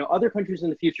what, you know, other countries in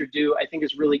the future do, I think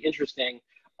is really interesting.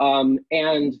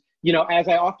 And, you know, as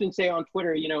I often say on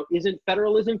Twitter, you know, isn't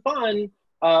federalism fun?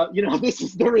 You know, this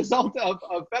is the result of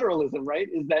federalism, right?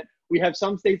 Is that we have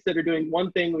some states that are doing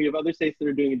one thing, we have other states that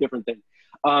are doing a different thing.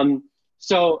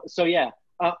 So yeah,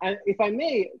 if I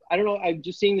may, I don't know, I'm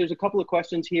just seeing there's a couple of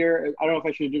questions here. I don't know if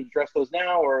I should address those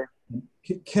now or.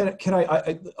 Can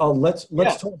I let's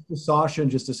talk to Sasha in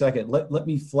just a second. Let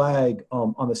me flag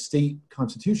on the state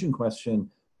constitution question.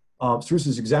 Cyrus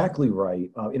is exactly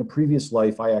right. In a previous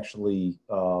life, I actually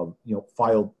you know,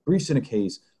 filed briefs in a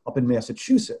case up in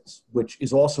Massachusetts, which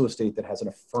is also a state that has an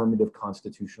affirmative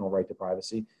constitutional right to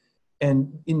privacy.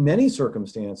 And in many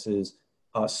circumstances,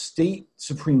 state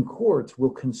Supreme Courts will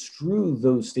construe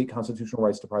those state constitutional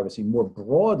rights to privacy more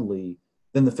broadly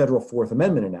than the federal Fourth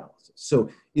Amendment analysis. So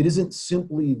it isn't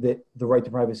simply that the right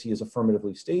to privacy is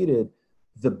affirmatively stated,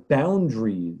 the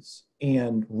boundaries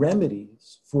and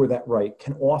remedies for that right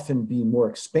can often be more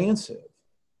expansive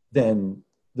than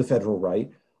the federal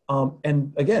right.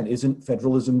 And again, isn't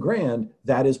federalism grand?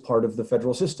 That is part of the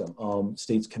federal system.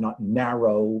 States cannot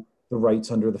narrow the rights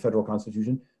under the federal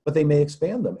constitution, but they may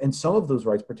expand them. And some of those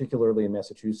rights, particularly in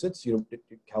Massachusetts, you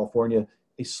know, California,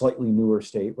 a slightly newer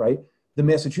state, right? The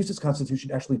Massachusetts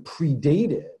Constitution actually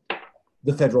predated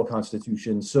the federal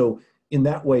constitution. So in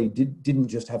that way, didn't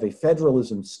just have a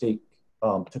federalism stake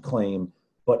to claim,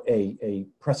 but a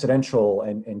precedential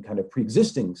and kind of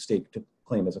pre-existing stake to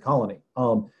claim as a colony.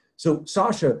 So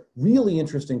Sasha, really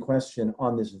interesting question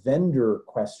on this vendor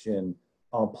question,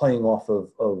 playing off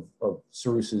of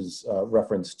Cyrus's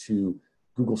reference to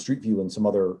Google Street View and some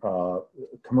other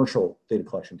commercial data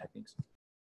collection techniques.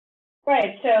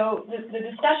 Right. So the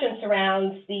discussion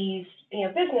surrounds these, you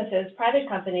know, businesses, private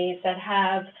companies that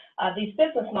have these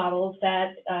business models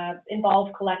that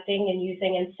involve collecting and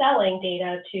using and selling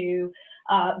data to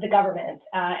the government,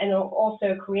 and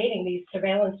also creating these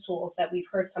surveillance tools that we've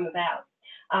heard some about.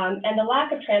 And the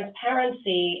lack of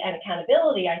transparency and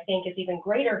accountability, I think, is even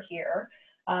greater here.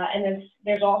 And then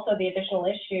there's also the additional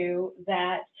issue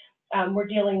that we're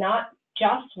dealing not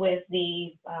just with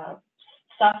the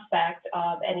suspect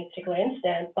of any particular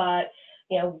incident, but,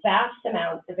 you know, vast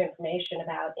amounts of information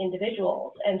about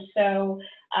individuals. And so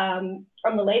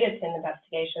from the latest in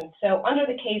investigation. So under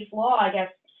the case law, I guess,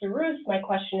 Cyrus, my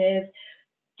question is,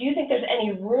 do you think there's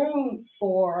any room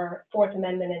for Fourth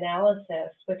Amendment analysis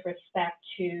with respect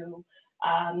to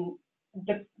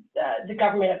the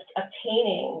government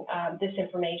obtaining this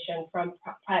information from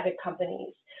private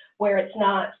companies, where it's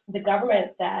not the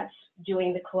government that's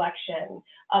doing the collection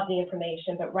of the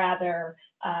information, but rather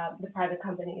the private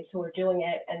companies who are doing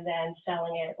it and then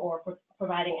selling it or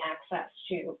providing access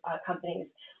to companies?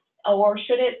 Or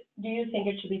do you think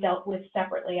it should be dealt with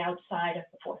separately outside of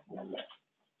the Fourth Amendment?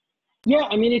 Yeah,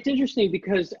 I mean, it's interesting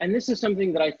because, and this is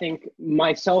something that I think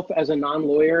myself as a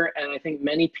non-lawyer, and I think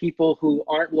many people who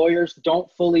aren't lawyers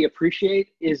don't fully appreciate,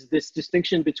 is this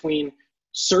distinction between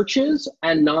searches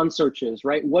and non-searches,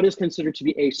 right? What is considered to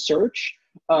be a search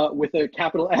with a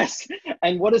capital S,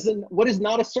 and what is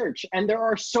not a search? And there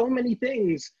are so many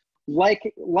things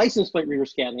like license plate reader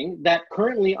scanning that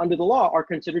currently under the law are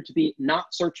considered to be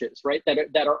not searches, right?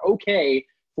 That are okay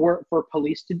for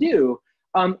police to do.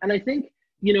 And I think,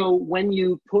 you know, when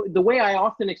you put, the way I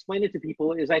often explain it to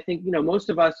people is, I think, you know, most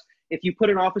of us, if you put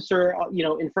an officer,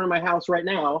 in front of my house right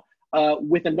now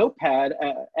with a notepad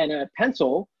and a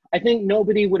pencil, I think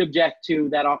nobody would object to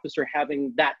that officer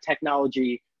having that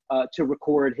technology to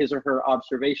record his or her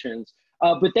observations.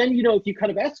 But then, if you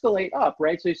kind of escalate up,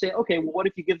 right? So you say, okay, well, what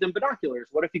if you give them binoculars?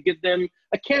 What if you give them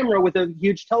a camera with a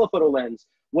huge telephoto lens?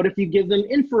 What if you give them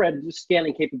infrared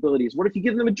scanning capabilities? What if you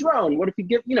give them a drone? What if you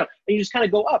give, and you just kind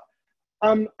of go up.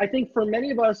 I think for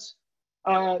many of us,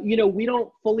 we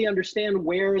don't fully understand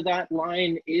where that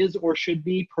line is or should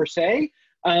be per se.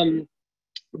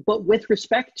 But with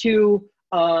respect to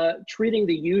treating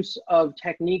the use of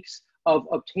techniques of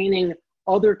obtaining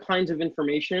other kinds of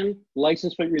information,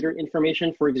 license plate reader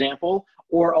information, for example,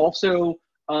 or also,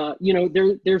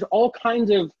 there's all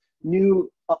kinds of new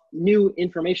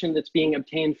information that's being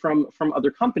obtained from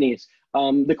other companies.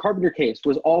 The Carpenter case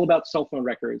was all about cell phone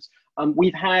records.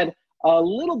 We've had a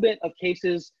little bit of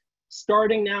cases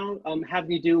starting now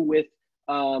having to do with,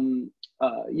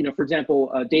 for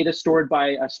example, data stored by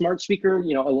a smart speaker,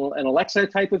 an Alexa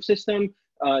type of system.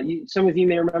 Some of you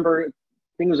may remember, I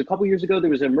think it was a couple years ago, there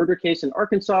was a murder case in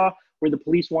Arkansas where the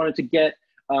police wanted to get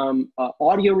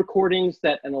audio recordings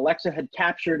that an Alexa had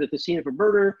captured at the scene of a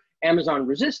murder. Amazon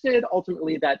resisted.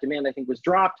 Ultimately, that demand, I think, was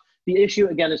dropped. The issue,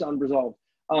 again, is unresolved.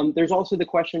 There's also the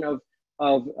question of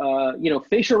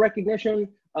facial recognition.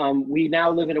 We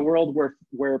now live in a world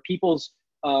where people's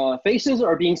faces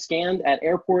are being scanned at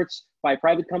airports by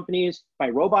private companies, by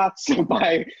robots,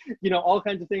 by all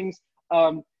kinds of things.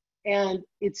 And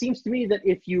it seems to me that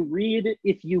if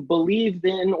you believe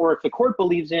in, or if the court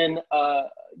believes in,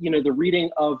 the reading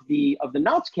of the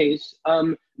Knauts case,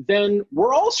 then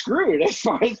we're all screwed as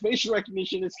far as facial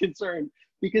recognition is concerned,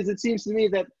 because it seems to me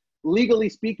that legally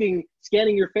speaking,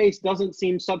 scanning your face doesn't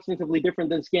seem substantively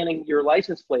different than scanning your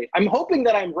license plate. I'm hoping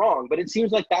that I'm wrong, but it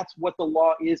seems like that's what the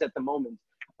law is at the moment.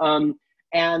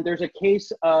 And there's a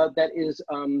case that is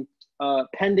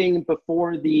pending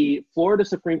before the Florida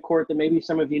Supreme Court that maybe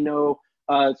some of you know.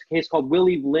 It's a case called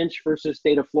Willie Lynch versus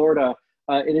State of Florida.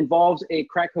 It involves a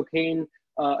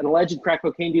an alleged crack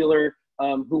cocaine dealer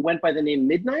who went by the name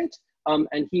Midnight,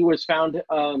 and he was found,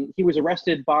 he was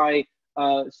arrested by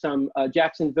some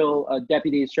Jacksonville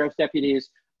sheriff's deputies,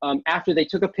 after they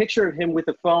took a picture of him with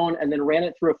a phone and then ran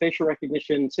it through a facial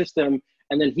recognition system,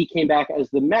 and then he came back as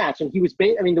the match. And he was,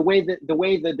 the way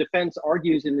the defense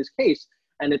argues in this case,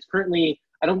 and it's currently,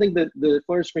 I don't think that the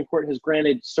Florida Supreme Court has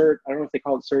granted cert. I don't know if they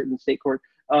call it cert in the state court.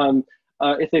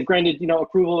 If they've granted,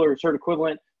 approval or cert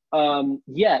equivalent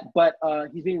yet, but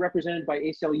he's being represented by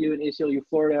ACLU and ACLU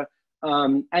Florida.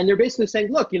 And they're basically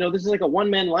saying, look, this is like a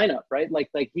one-man lineup, right? Like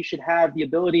he should have the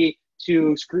ability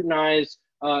to scrutinize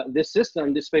this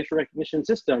system, this facial recognition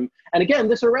system. And again,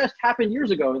 this arrest happened years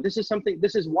ago. This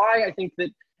is why I think that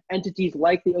entities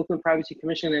like the Oakland Privacy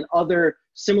Commission and other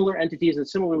similar entities and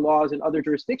similar laws in other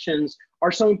jurisdictions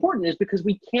are so important, is because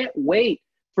we can't wait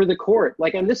for the court.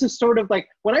 And this is sort of like,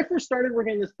 when I first started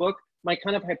working on this book, my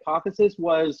kind of hypothesis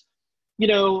was,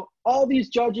 all these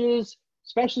judges,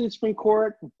 especially the Supreme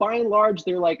Court, by and large,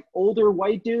 they're like older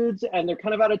white dudes, and they're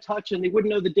kind of out of touch, and they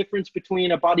wouldn't know the difference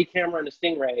between a body camera and a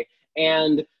Stingray.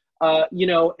 And,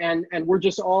 and we're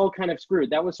just all kind of screwed.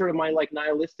 That was sort of my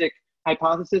nihilistic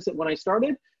hypothesis when I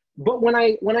started. But when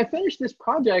I finished this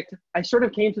project, I sort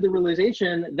of came to the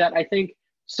realization that I think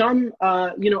some,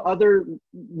 other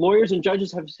lawyers and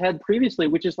judges have said previously,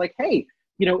 which is like, hey,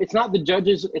 it's not a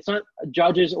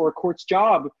judge's or a court's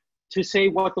job to say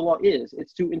what the law is.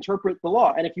 It's to interpret the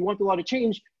law. And if you want the law to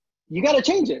change, you got to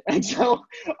change it. And so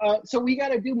we got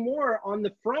to do more on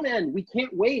the front end. We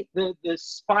can't wait the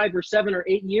 5 or 7 or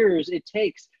 8 years it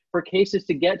takes for cases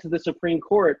to get to the Supreme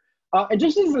Court. And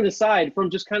just as an aside, from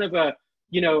just kind of a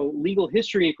legal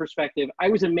history perspective, I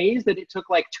was amazed that it took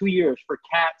 2 years for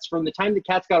Katz, from the time that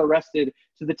Katz got arrested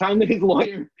to the time that his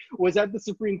lawyer was at the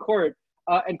Supreme Court.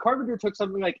 And Carpenter took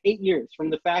something like 8 years from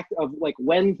the fact of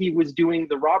when he was doing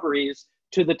the robberies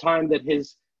to the time that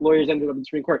his lawyers ended up in the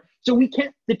Supreme Court. So we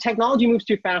can't, the technology moves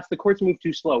too fast, the courts move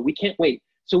too slow. We can't wait.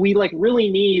 So we really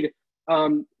need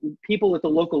people at the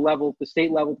local level, the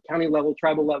state level, the county level,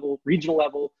 tribal level, regional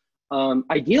level,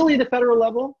 ideally the federal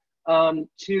level,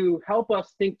 to help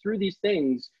us think through these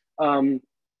things. So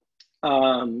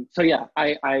yeah,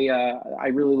 I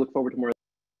really look forward to more.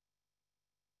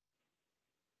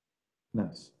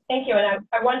 Nice. Thank you. And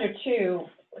I wonder too,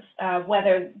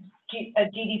 whether a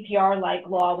GDPR-like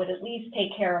law would at least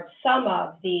take care of some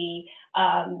of the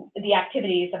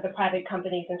activities of the private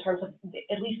companies in terms of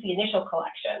at least the initial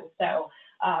collection. So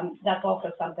that's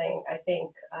also something I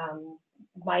think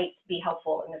might be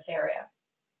helpful in this area.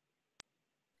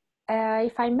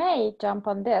 If I may jump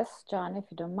on this, John, if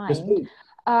you don't mind. Yes, please.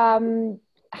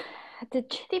 the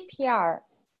GDPR,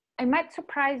 I might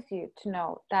surprise you to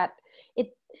know that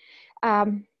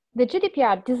the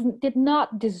GDPR did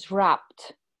not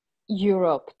disrupt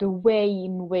Europe the way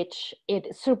in which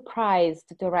it surprised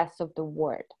the rest of the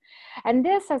world. And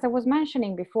this, as I was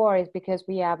mentioning before, is because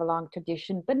we have a long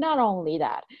tradition, but not only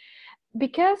that,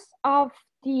 because of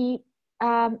the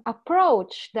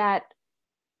approach that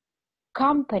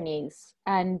companies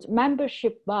and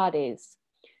membership bodies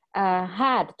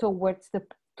had towards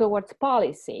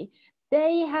policy.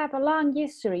 They have a long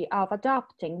history of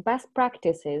adopting best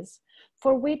practices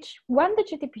for which, when the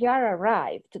GDPR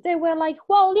arrived, they were like,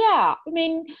 well, yeah, I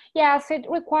mean, yes, it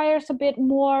requires a bit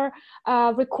more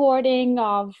recording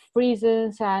of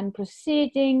reasons and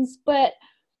proceedings, but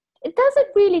it doesn't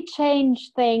really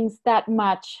change things that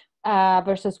much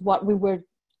versus what we were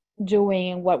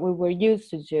doing and what we were used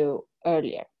to do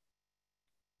earlier.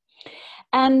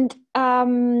 And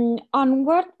on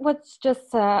what was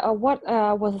just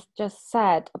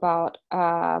said about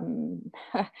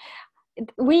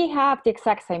we have the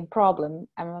exact same problem.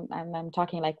 I'm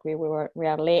talking like we are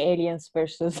aliens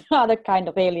versus other kind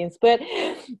of aliens, but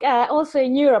also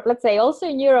in Europe, let's say, also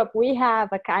in Europe, we have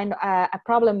a kind of a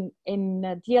problem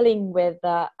in dealing with,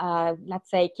 let's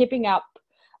say, keeping up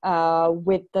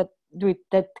with the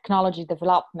technology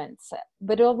developments.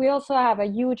 But we also have a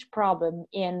huge problem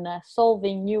in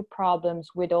solving new problems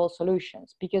with old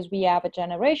solutions, because we have a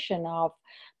generation of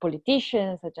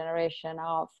politicians, a generation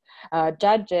of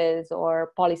judges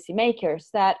or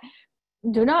policymakers that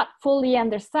do not fully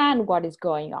understand what is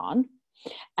going on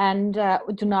and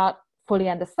do not fully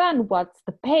understand what's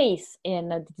the pace in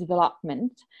the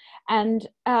development, and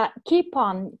keep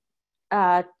on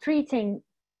treating,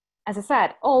 as I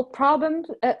said, all problems,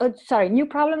 new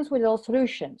problems with all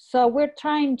solutions. So we're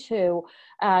trying to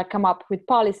come up with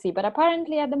policy, but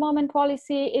apparently at the moment,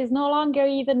 policy is no longer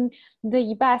even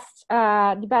the best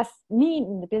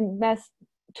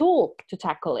tool to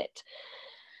tackle it.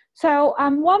 So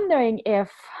I'm wondering if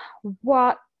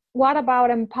what about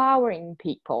empowering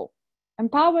people?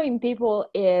 Empowering people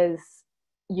is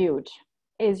huge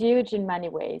in many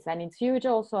ways, and it's huge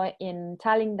also in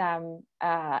telling them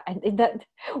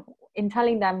in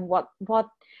telling them what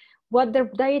their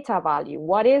data value,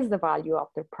 what is the value of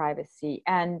their privacy,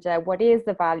 and what is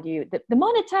the value, the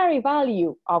monetary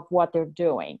value of what they're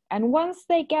doing. And once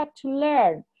they get to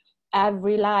learn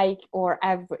every like or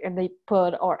every they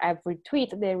put or every tweet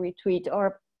they retweet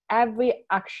or every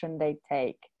action they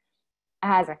take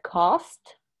has a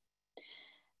cost,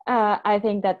 I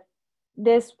think that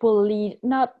this will lead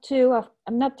not to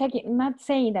I'm not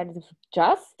saying that it's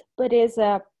just, but is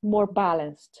a more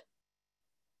balanced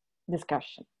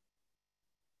discussion.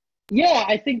 Yeah,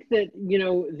 I think that,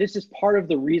 this is part of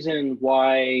the reason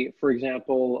why, for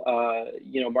example,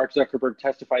 Mark Zuckerberg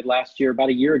testified last year, about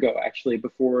a year ago, actually,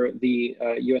 before the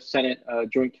US Senate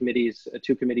joint committees,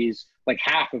 two committees, like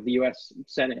half of the US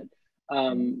Senate,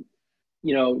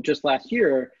 just last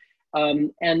year.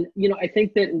 I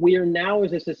think that we are now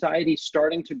as a society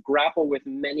starting to grapple with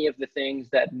many of the things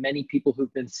that many people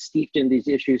who've been steeped in these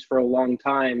issues for a long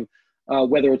time,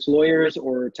 whether it's lawyers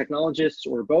or technologists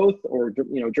or both, or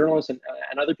journalists and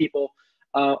other people,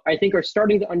 I think are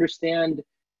starting to understand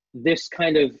this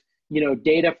kind of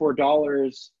data for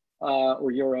dollars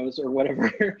or euros or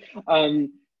whatever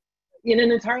in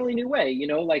an entirely new way.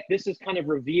 Like this is kind of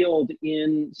revealed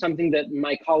in something that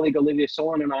my colleague Olivia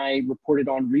Solon and I reported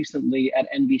on recently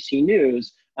at NBC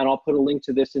News, and I'll put a link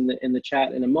to this in the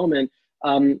chat in a moment.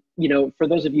 For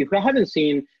those of you who haven't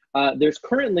seen, there's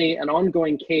currently an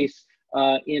ongoing case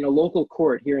in a local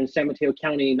court here in San Mateo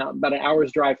County, not about an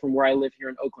hour's drive from where I live here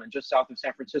in Oakland, just south of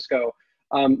San Francisco,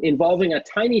 involving a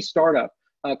tiny startup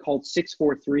called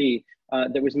 643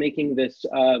 that was making this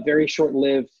very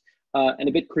short-lived and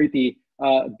a bit creepy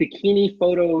bikini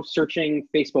photo searching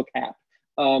Facebook app.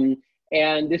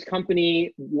 And this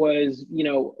company was,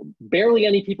 barely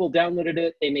any people downloaded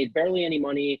it. They made barely any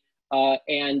money,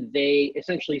 and they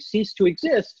essentially ceased to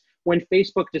exist when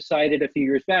Facebook decided a few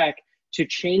years back to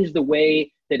change the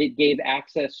way that it gave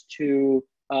access to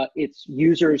its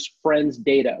users' friends'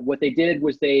 data. What they did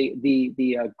was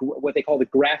what they call the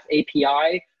Graph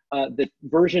API, the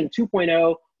version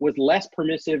 2.0 was less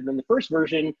permissive than the first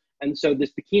version, and so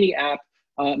this bikini app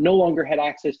no longer had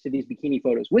access to these bikini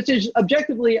photos, which is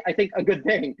objectively, I think, a good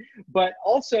thing. But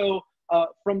also,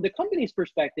 from the company's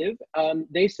perspective,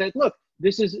 they said, look,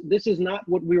 this is not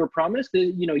what we were promised.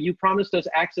 You promised us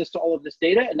access to all of this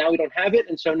data, and now we don't have it,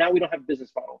 and so now we don't have a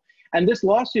business model. And this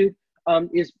lawsuit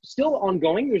is still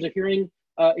ongoing. There's a hearing,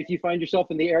 if you find yourself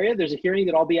in the area, there's a hearing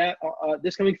that I'll be at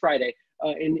this coming Friday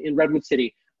in Redwood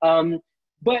City.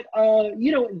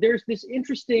 There's this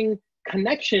interesting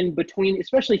connection between,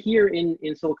 especially here in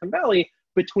Silicon Valley,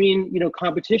 between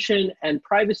competition and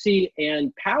privacy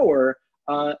and power,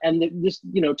 and this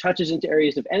touches into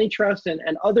areas of antitrust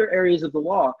and other areas of the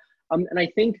law. And I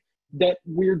think that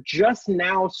we're just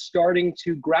now starting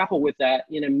to grapple with that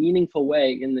in a meaningful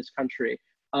way in this country.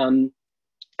 And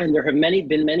there have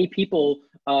been many people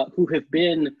who have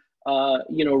been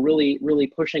really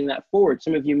pushing that forward.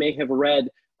 Some of you may have read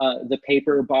the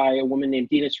paper by a woman named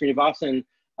Dina Srinivasan,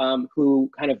 who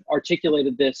kind of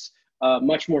articulated this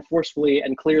much more forcefully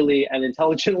and clearly and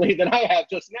intelligently than I have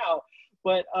just now.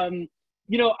 But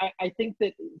I think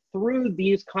that through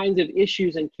these kinds of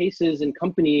issues and cases and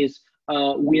companies,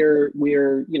 we're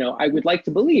I would like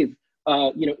to believe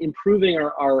improving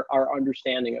our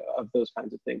understanding of those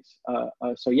kinds of things.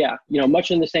 So yeah,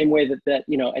 much in the same way that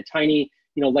a tiny,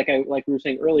 like we were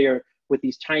saying earlier, with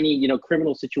these tiny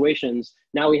criminal situations,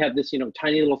 now we have this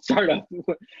tiny little startup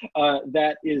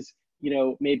that is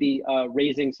maybe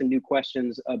raising some new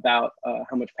questions about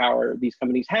how much power these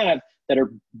companies have that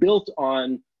are built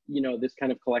on this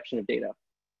kind of collection of data.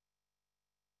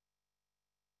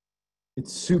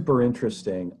 It's super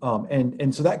interesting.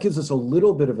 And so that gives us a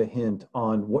little bit of a hint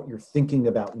on what you're thinking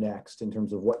about next in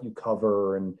terms of what you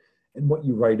cover and what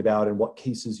you write about and what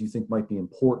cases you think might be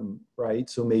important, right?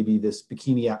 So maybe this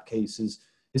bikini app case is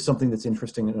something that's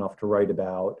interesting enough to write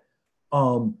about.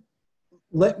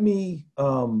 Let me,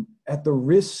 at the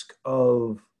risk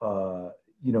of,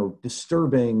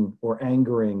 disturbing or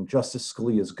angering Justice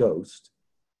Scalia's ghost,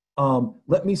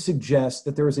 let me suggest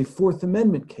that there is a Fourth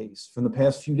Amendment case from the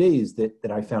past few days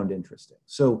that I found interesting.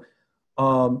 So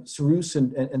Cyrus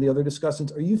and the other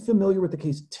discussants, are you familiar with the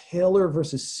case Taylor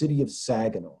versus City of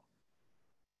Saginaw?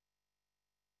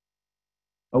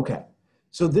 Okay,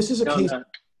 so this is a case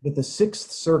that the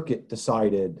Sixth Circuit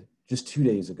decided just 2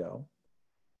 days ago.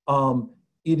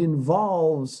 It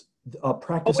involves a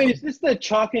practice. Oh wait, is this the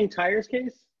chalking tires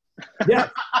case? Yeah.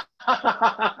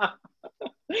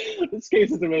 This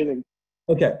case is amazing.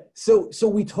 Okay, so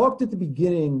we talked at the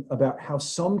beginning about how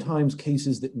sometimes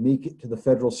cases that make it to the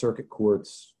federal circuit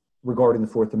courts regarding the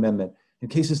Fourth Amendment and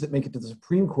cases that make it to the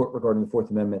Supreme Court regarding the Fourth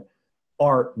Amendment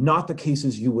are not the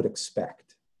cases you would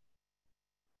expect.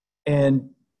 And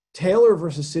Taylor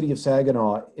versus City of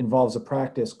Saginaw involves a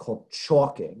practice called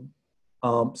chalking,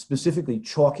 specifically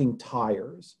chalking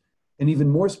tires, and even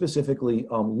more specifically,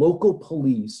 local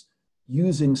police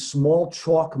using small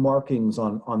chalk markings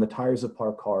on the tires of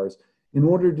parked cars in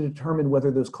order to determine whether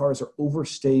those cars are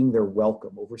overstaying their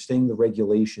welcome, overstaying the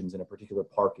regulations in a particular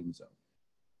parking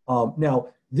zone. Now,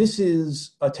 this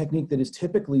is a technique that is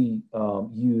typically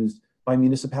used by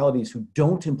municipalities who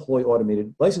don't employ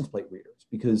automated license plate readers,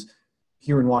 because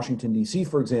here in Washington, D.C.,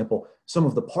 for example, some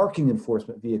of the parking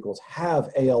enforcement vehicles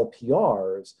have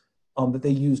ALPRs that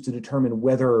they use to determine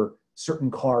whether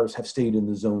certain cars have stayed in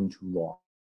the zone too long.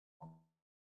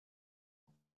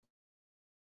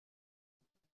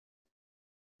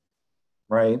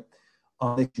 Right?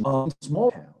 In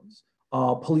small towns,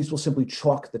 police will simply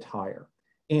chalk the tire.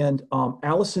 And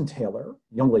Allison Taylor,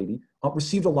 young lady,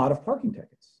 received a lot of parking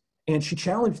tickets. And she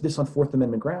challenged this on Fourth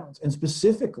Amendment grounds, and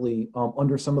specifically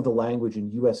under some of the language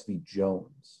in U.S. v.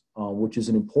 Jones, which is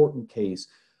an important case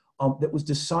that was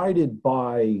decided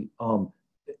by,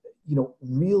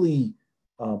 really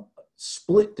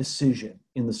split decision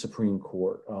in the Supreme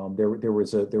Court. There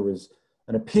was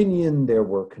an opinion, there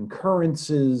were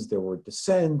concurrences, there were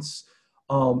dissents,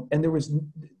 and there was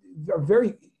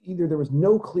either there was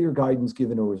no clear guidance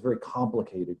given or was very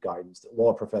complicated guidance that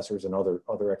law professors and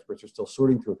other experts are still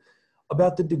sorting through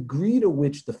about the degree to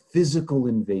which the physical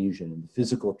invasion and the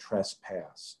physical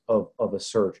trespass of a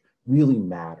search really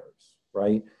matters,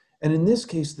 right? And in this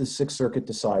case, the Sixth Circuit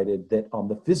decided that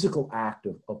the physical act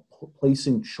of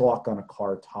placing chalk on a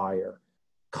car tire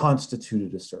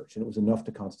constituted a search, and it was enough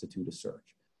to constitute a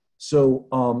search. So,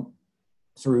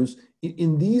 Cyrus,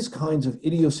 in these kinds of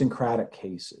idiosyncratic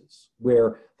cases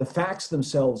where the facts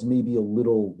themselves may be a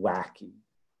little wacky,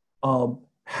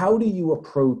 how do you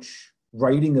approach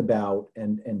writing about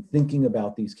and thinking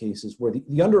about these cases where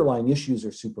the underlying issues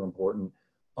are super important,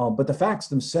 but the facts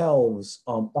themselves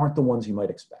aren't the ones you might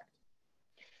expect?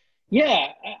 Yeah,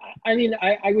 I mean,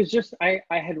 I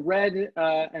had read,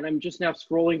 and I'm just now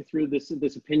scrolling through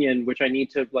this opinion, which I need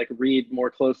to read more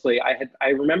closely. I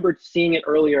remembered seeing it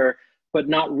earlier, but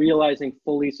not realizing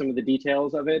fully some of the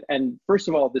details of it. And first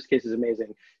of all, this case is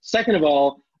amazing. Second of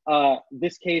all,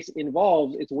 this case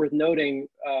involves, it's worth noting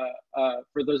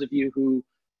for those of you who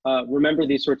remember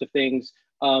these sorts of things,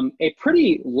 a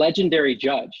pretty legendary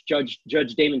Judge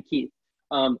Damon Keith,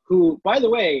 who, by the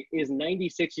way, is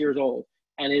 96 years old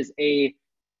and is a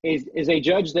is a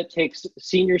judge that takes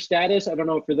senior status. I don't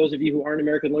know, for those of you who aren't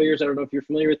American lawyers, I don't know if you're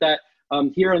familiar with that.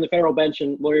 Here on the federal bench,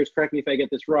 and lawyers correct me if I get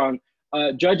this wrong,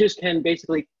 judges can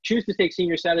basically choose to take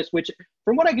senior status, which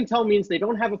from what I can tell means they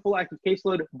don't have a full active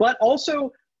caseload, but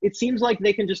also it seems like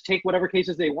they can just take whatever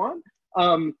cases they want.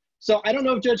 So I don't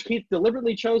know if Judge Keith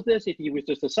deliberately chose this, if he was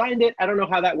just assigned it. I don't know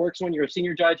how that works when you're a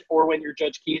senior judge or when you're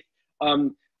Judge Keith.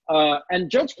 And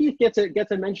Judge Keith gets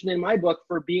a mention in my book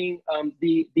for being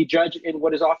the judge in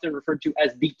what is often referred to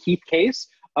as the Keith case,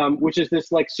 which is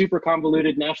this like super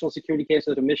convoluted national security case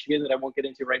out of Michigan that I won't get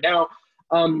into right now.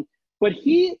 But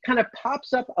he kind of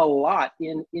pops up a lot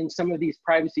in some of these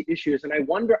privacy issues. And I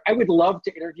wonder, I would love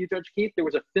to interview Judge Keith. There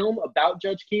was a film about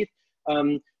Judge Keith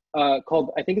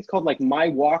called, I think it's called like My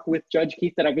Walk with Judge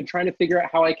Keith, that I've been trying to figure out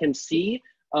how I can see.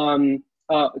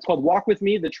 It's called Walk With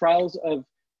Me, The Trials of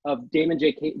Damon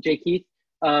J. Keith.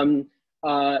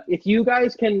 If you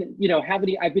guys can, have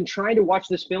any, I've been trying to watch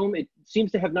this film. It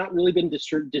seems to have not really been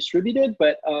distributed,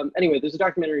 but anyway, there's a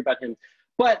documentary about him.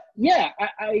 But yeah,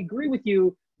 I agree with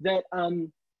you that,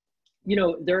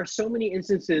 there are so many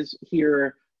instances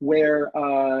here where,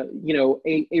 a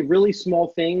really small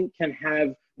thing can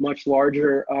have much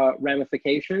larger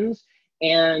ramifications.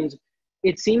 And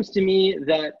it seems to me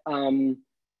that,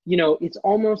 it's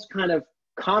almost kind of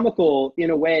comical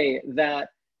in a way that,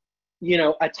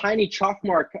 a tiny chalk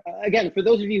mark, again, for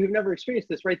those of you who've never experienced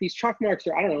this, right? These chalk marks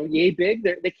are, I don't know, yay big.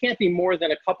 They can't be more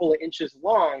than a couple of inches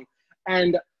long.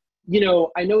 And,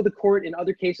 I know the court in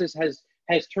other cases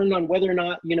has turned on whether or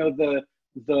not, the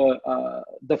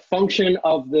function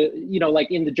of the,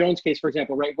 like in the Jones case, for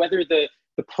example, right? Whether the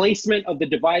placement of the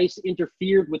device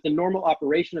interfered with the normal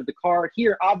operation of the car.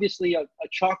 Here, obviously, a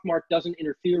chalk mark doesn't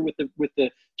interfere with the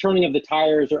turning of the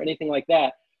tires or anything like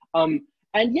that.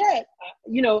 And yet,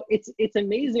 it's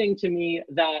amazing to me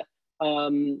that,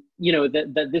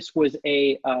 that this was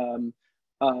an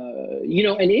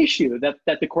issue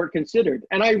that the court considered.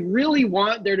 And I really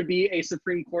want there to be a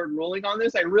Supreme Court ruling on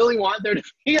this. I really want there to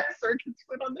be a circuit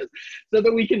split on this so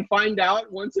that we can find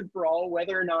out once and for all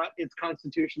whether or not it's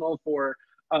constitutional for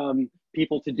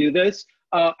people to do this.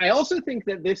 I also think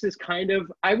that this is kind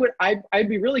of, I'd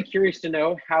be really curious to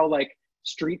know how like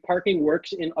street parking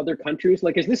works in other countries.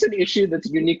 Like, is this an issue that's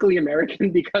uniquely American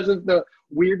because of the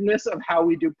weirdness of how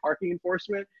we do parking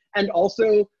enforcement? And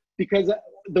also because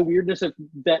the weirdness of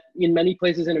that in many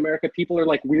places in America, people are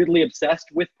like weirdly obsessed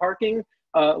with parking.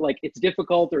 Like it's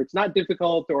difficult or it's not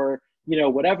difficult or,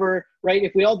 whatever, right?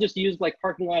 If we all just used like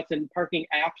parking lots and parking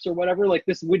apps or whatever, like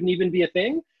this wouldn't even be a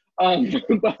thing.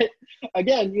 But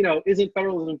again, isn't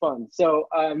federalism fun? So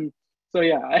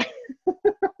yeah.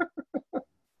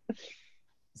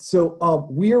 So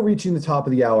we are reaching the top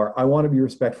of the hour. I want to be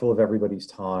respectful of everybody's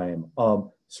time.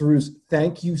 Cyrus,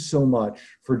 thank you so much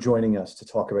for joining us to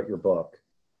talk about your book.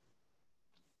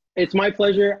 It's my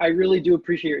pleasure. I really do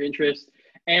appreciate your interest.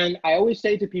 And I always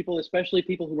say to people, especially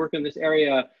people who work in this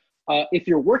area, if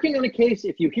you're working on a case,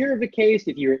 if you hear of a case,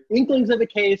 if you're inklings of a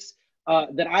case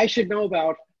that I should know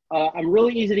about, I'm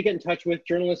really easy to get in touch with.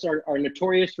 Journalists are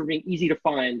notorious for being easy to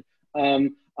find.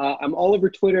 I'm all over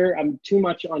Twitter. I'm too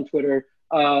much on Twitter.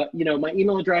 My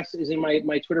email address is in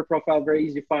my Twitter profile, very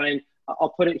easy to find.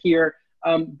 I'll put it here.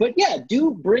 But yeah,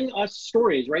 do bring us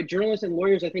stories, right? Journalists and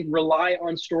lawyers, I think, rely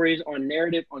on stories, on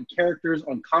narrative, on characters,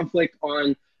 on conflict,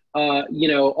 on,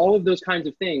 all of those kinds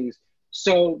of things.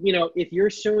 So, if you're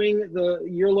suing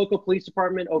your local police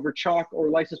department over chalk or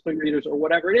license plate readers or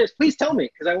whatever it is, please tell me,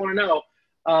 because I want to know.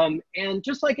 And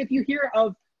just like if you hear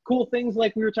of cool things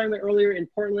like we were talking about earlier in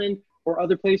Portland or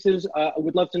other places, I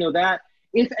would love to know that.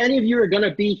 If any of you are going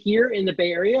to be here in the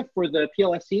Bay Area for the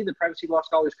PLSC, the Privacy Law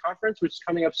Scholars Conference, which is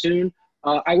coming up soon,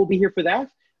 I will be here for that.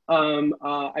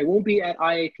 I won't be at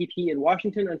IAPP in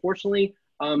Washington, unfortunately.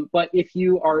 But if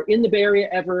you are in the Bay Area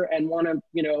ever and want to,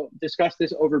 discuss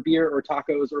this over beer or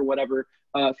tacos or whatever,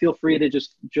 feel free to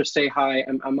just say hi.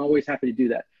 I'm always happy to do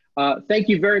that. Thank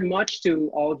you very much to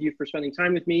all of you for spending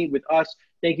time with me, with us.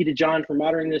 Thank you to John for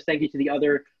moderating this. Thank you to the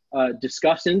other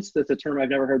discussants. That's a term I've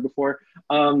never heard before.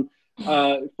 For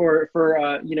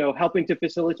helping to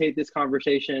facilitate this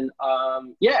conversation.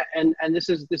 And this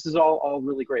is all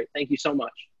really great. Thank you so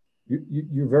much.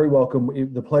 You're very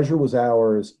welcome. The pleasure was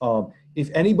ours. If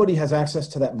anybody has access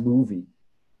to that movie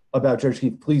about Judge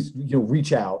Keith, please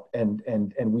reach out and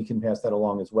we can pass that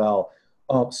along as well.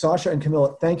 Sasha and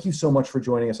Camilla, thank you so much for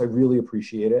joining us. I really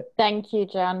appreciate it. Thank you,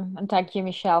 John, and thank you,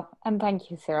 Michelle, and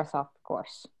thank you, Cyrus, of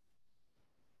course.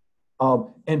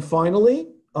 And finally,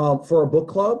 for our book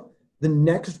club, the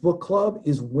next book club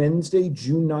is Wednesday,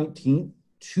 June 19th,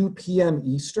 2 p.m.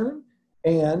 Eastern,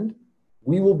 and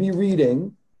we will be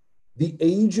reading The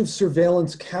Age of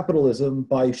Surveillance Capitalism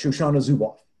by Shoshana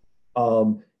Zuboff.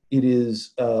 It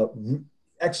is an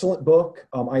excellent book.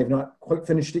 I have not quite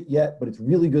finished it yet, but it's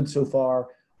really good so far.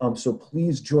 So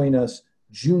please join us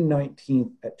June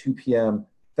 19th at 2 p.m.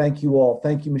 Thank you all.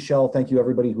 Thank you, Michelle. Thank you,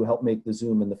 everybody who helped make the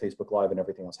Zoom and the Facebook Live and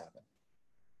everything else happen.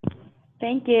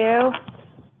 Thank you.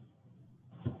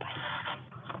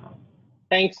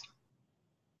 Thanks.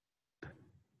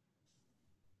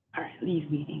 All right,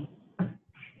 leave meeting.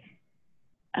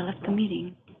 I left the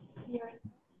meeting.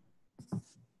 Can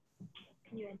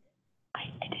you end?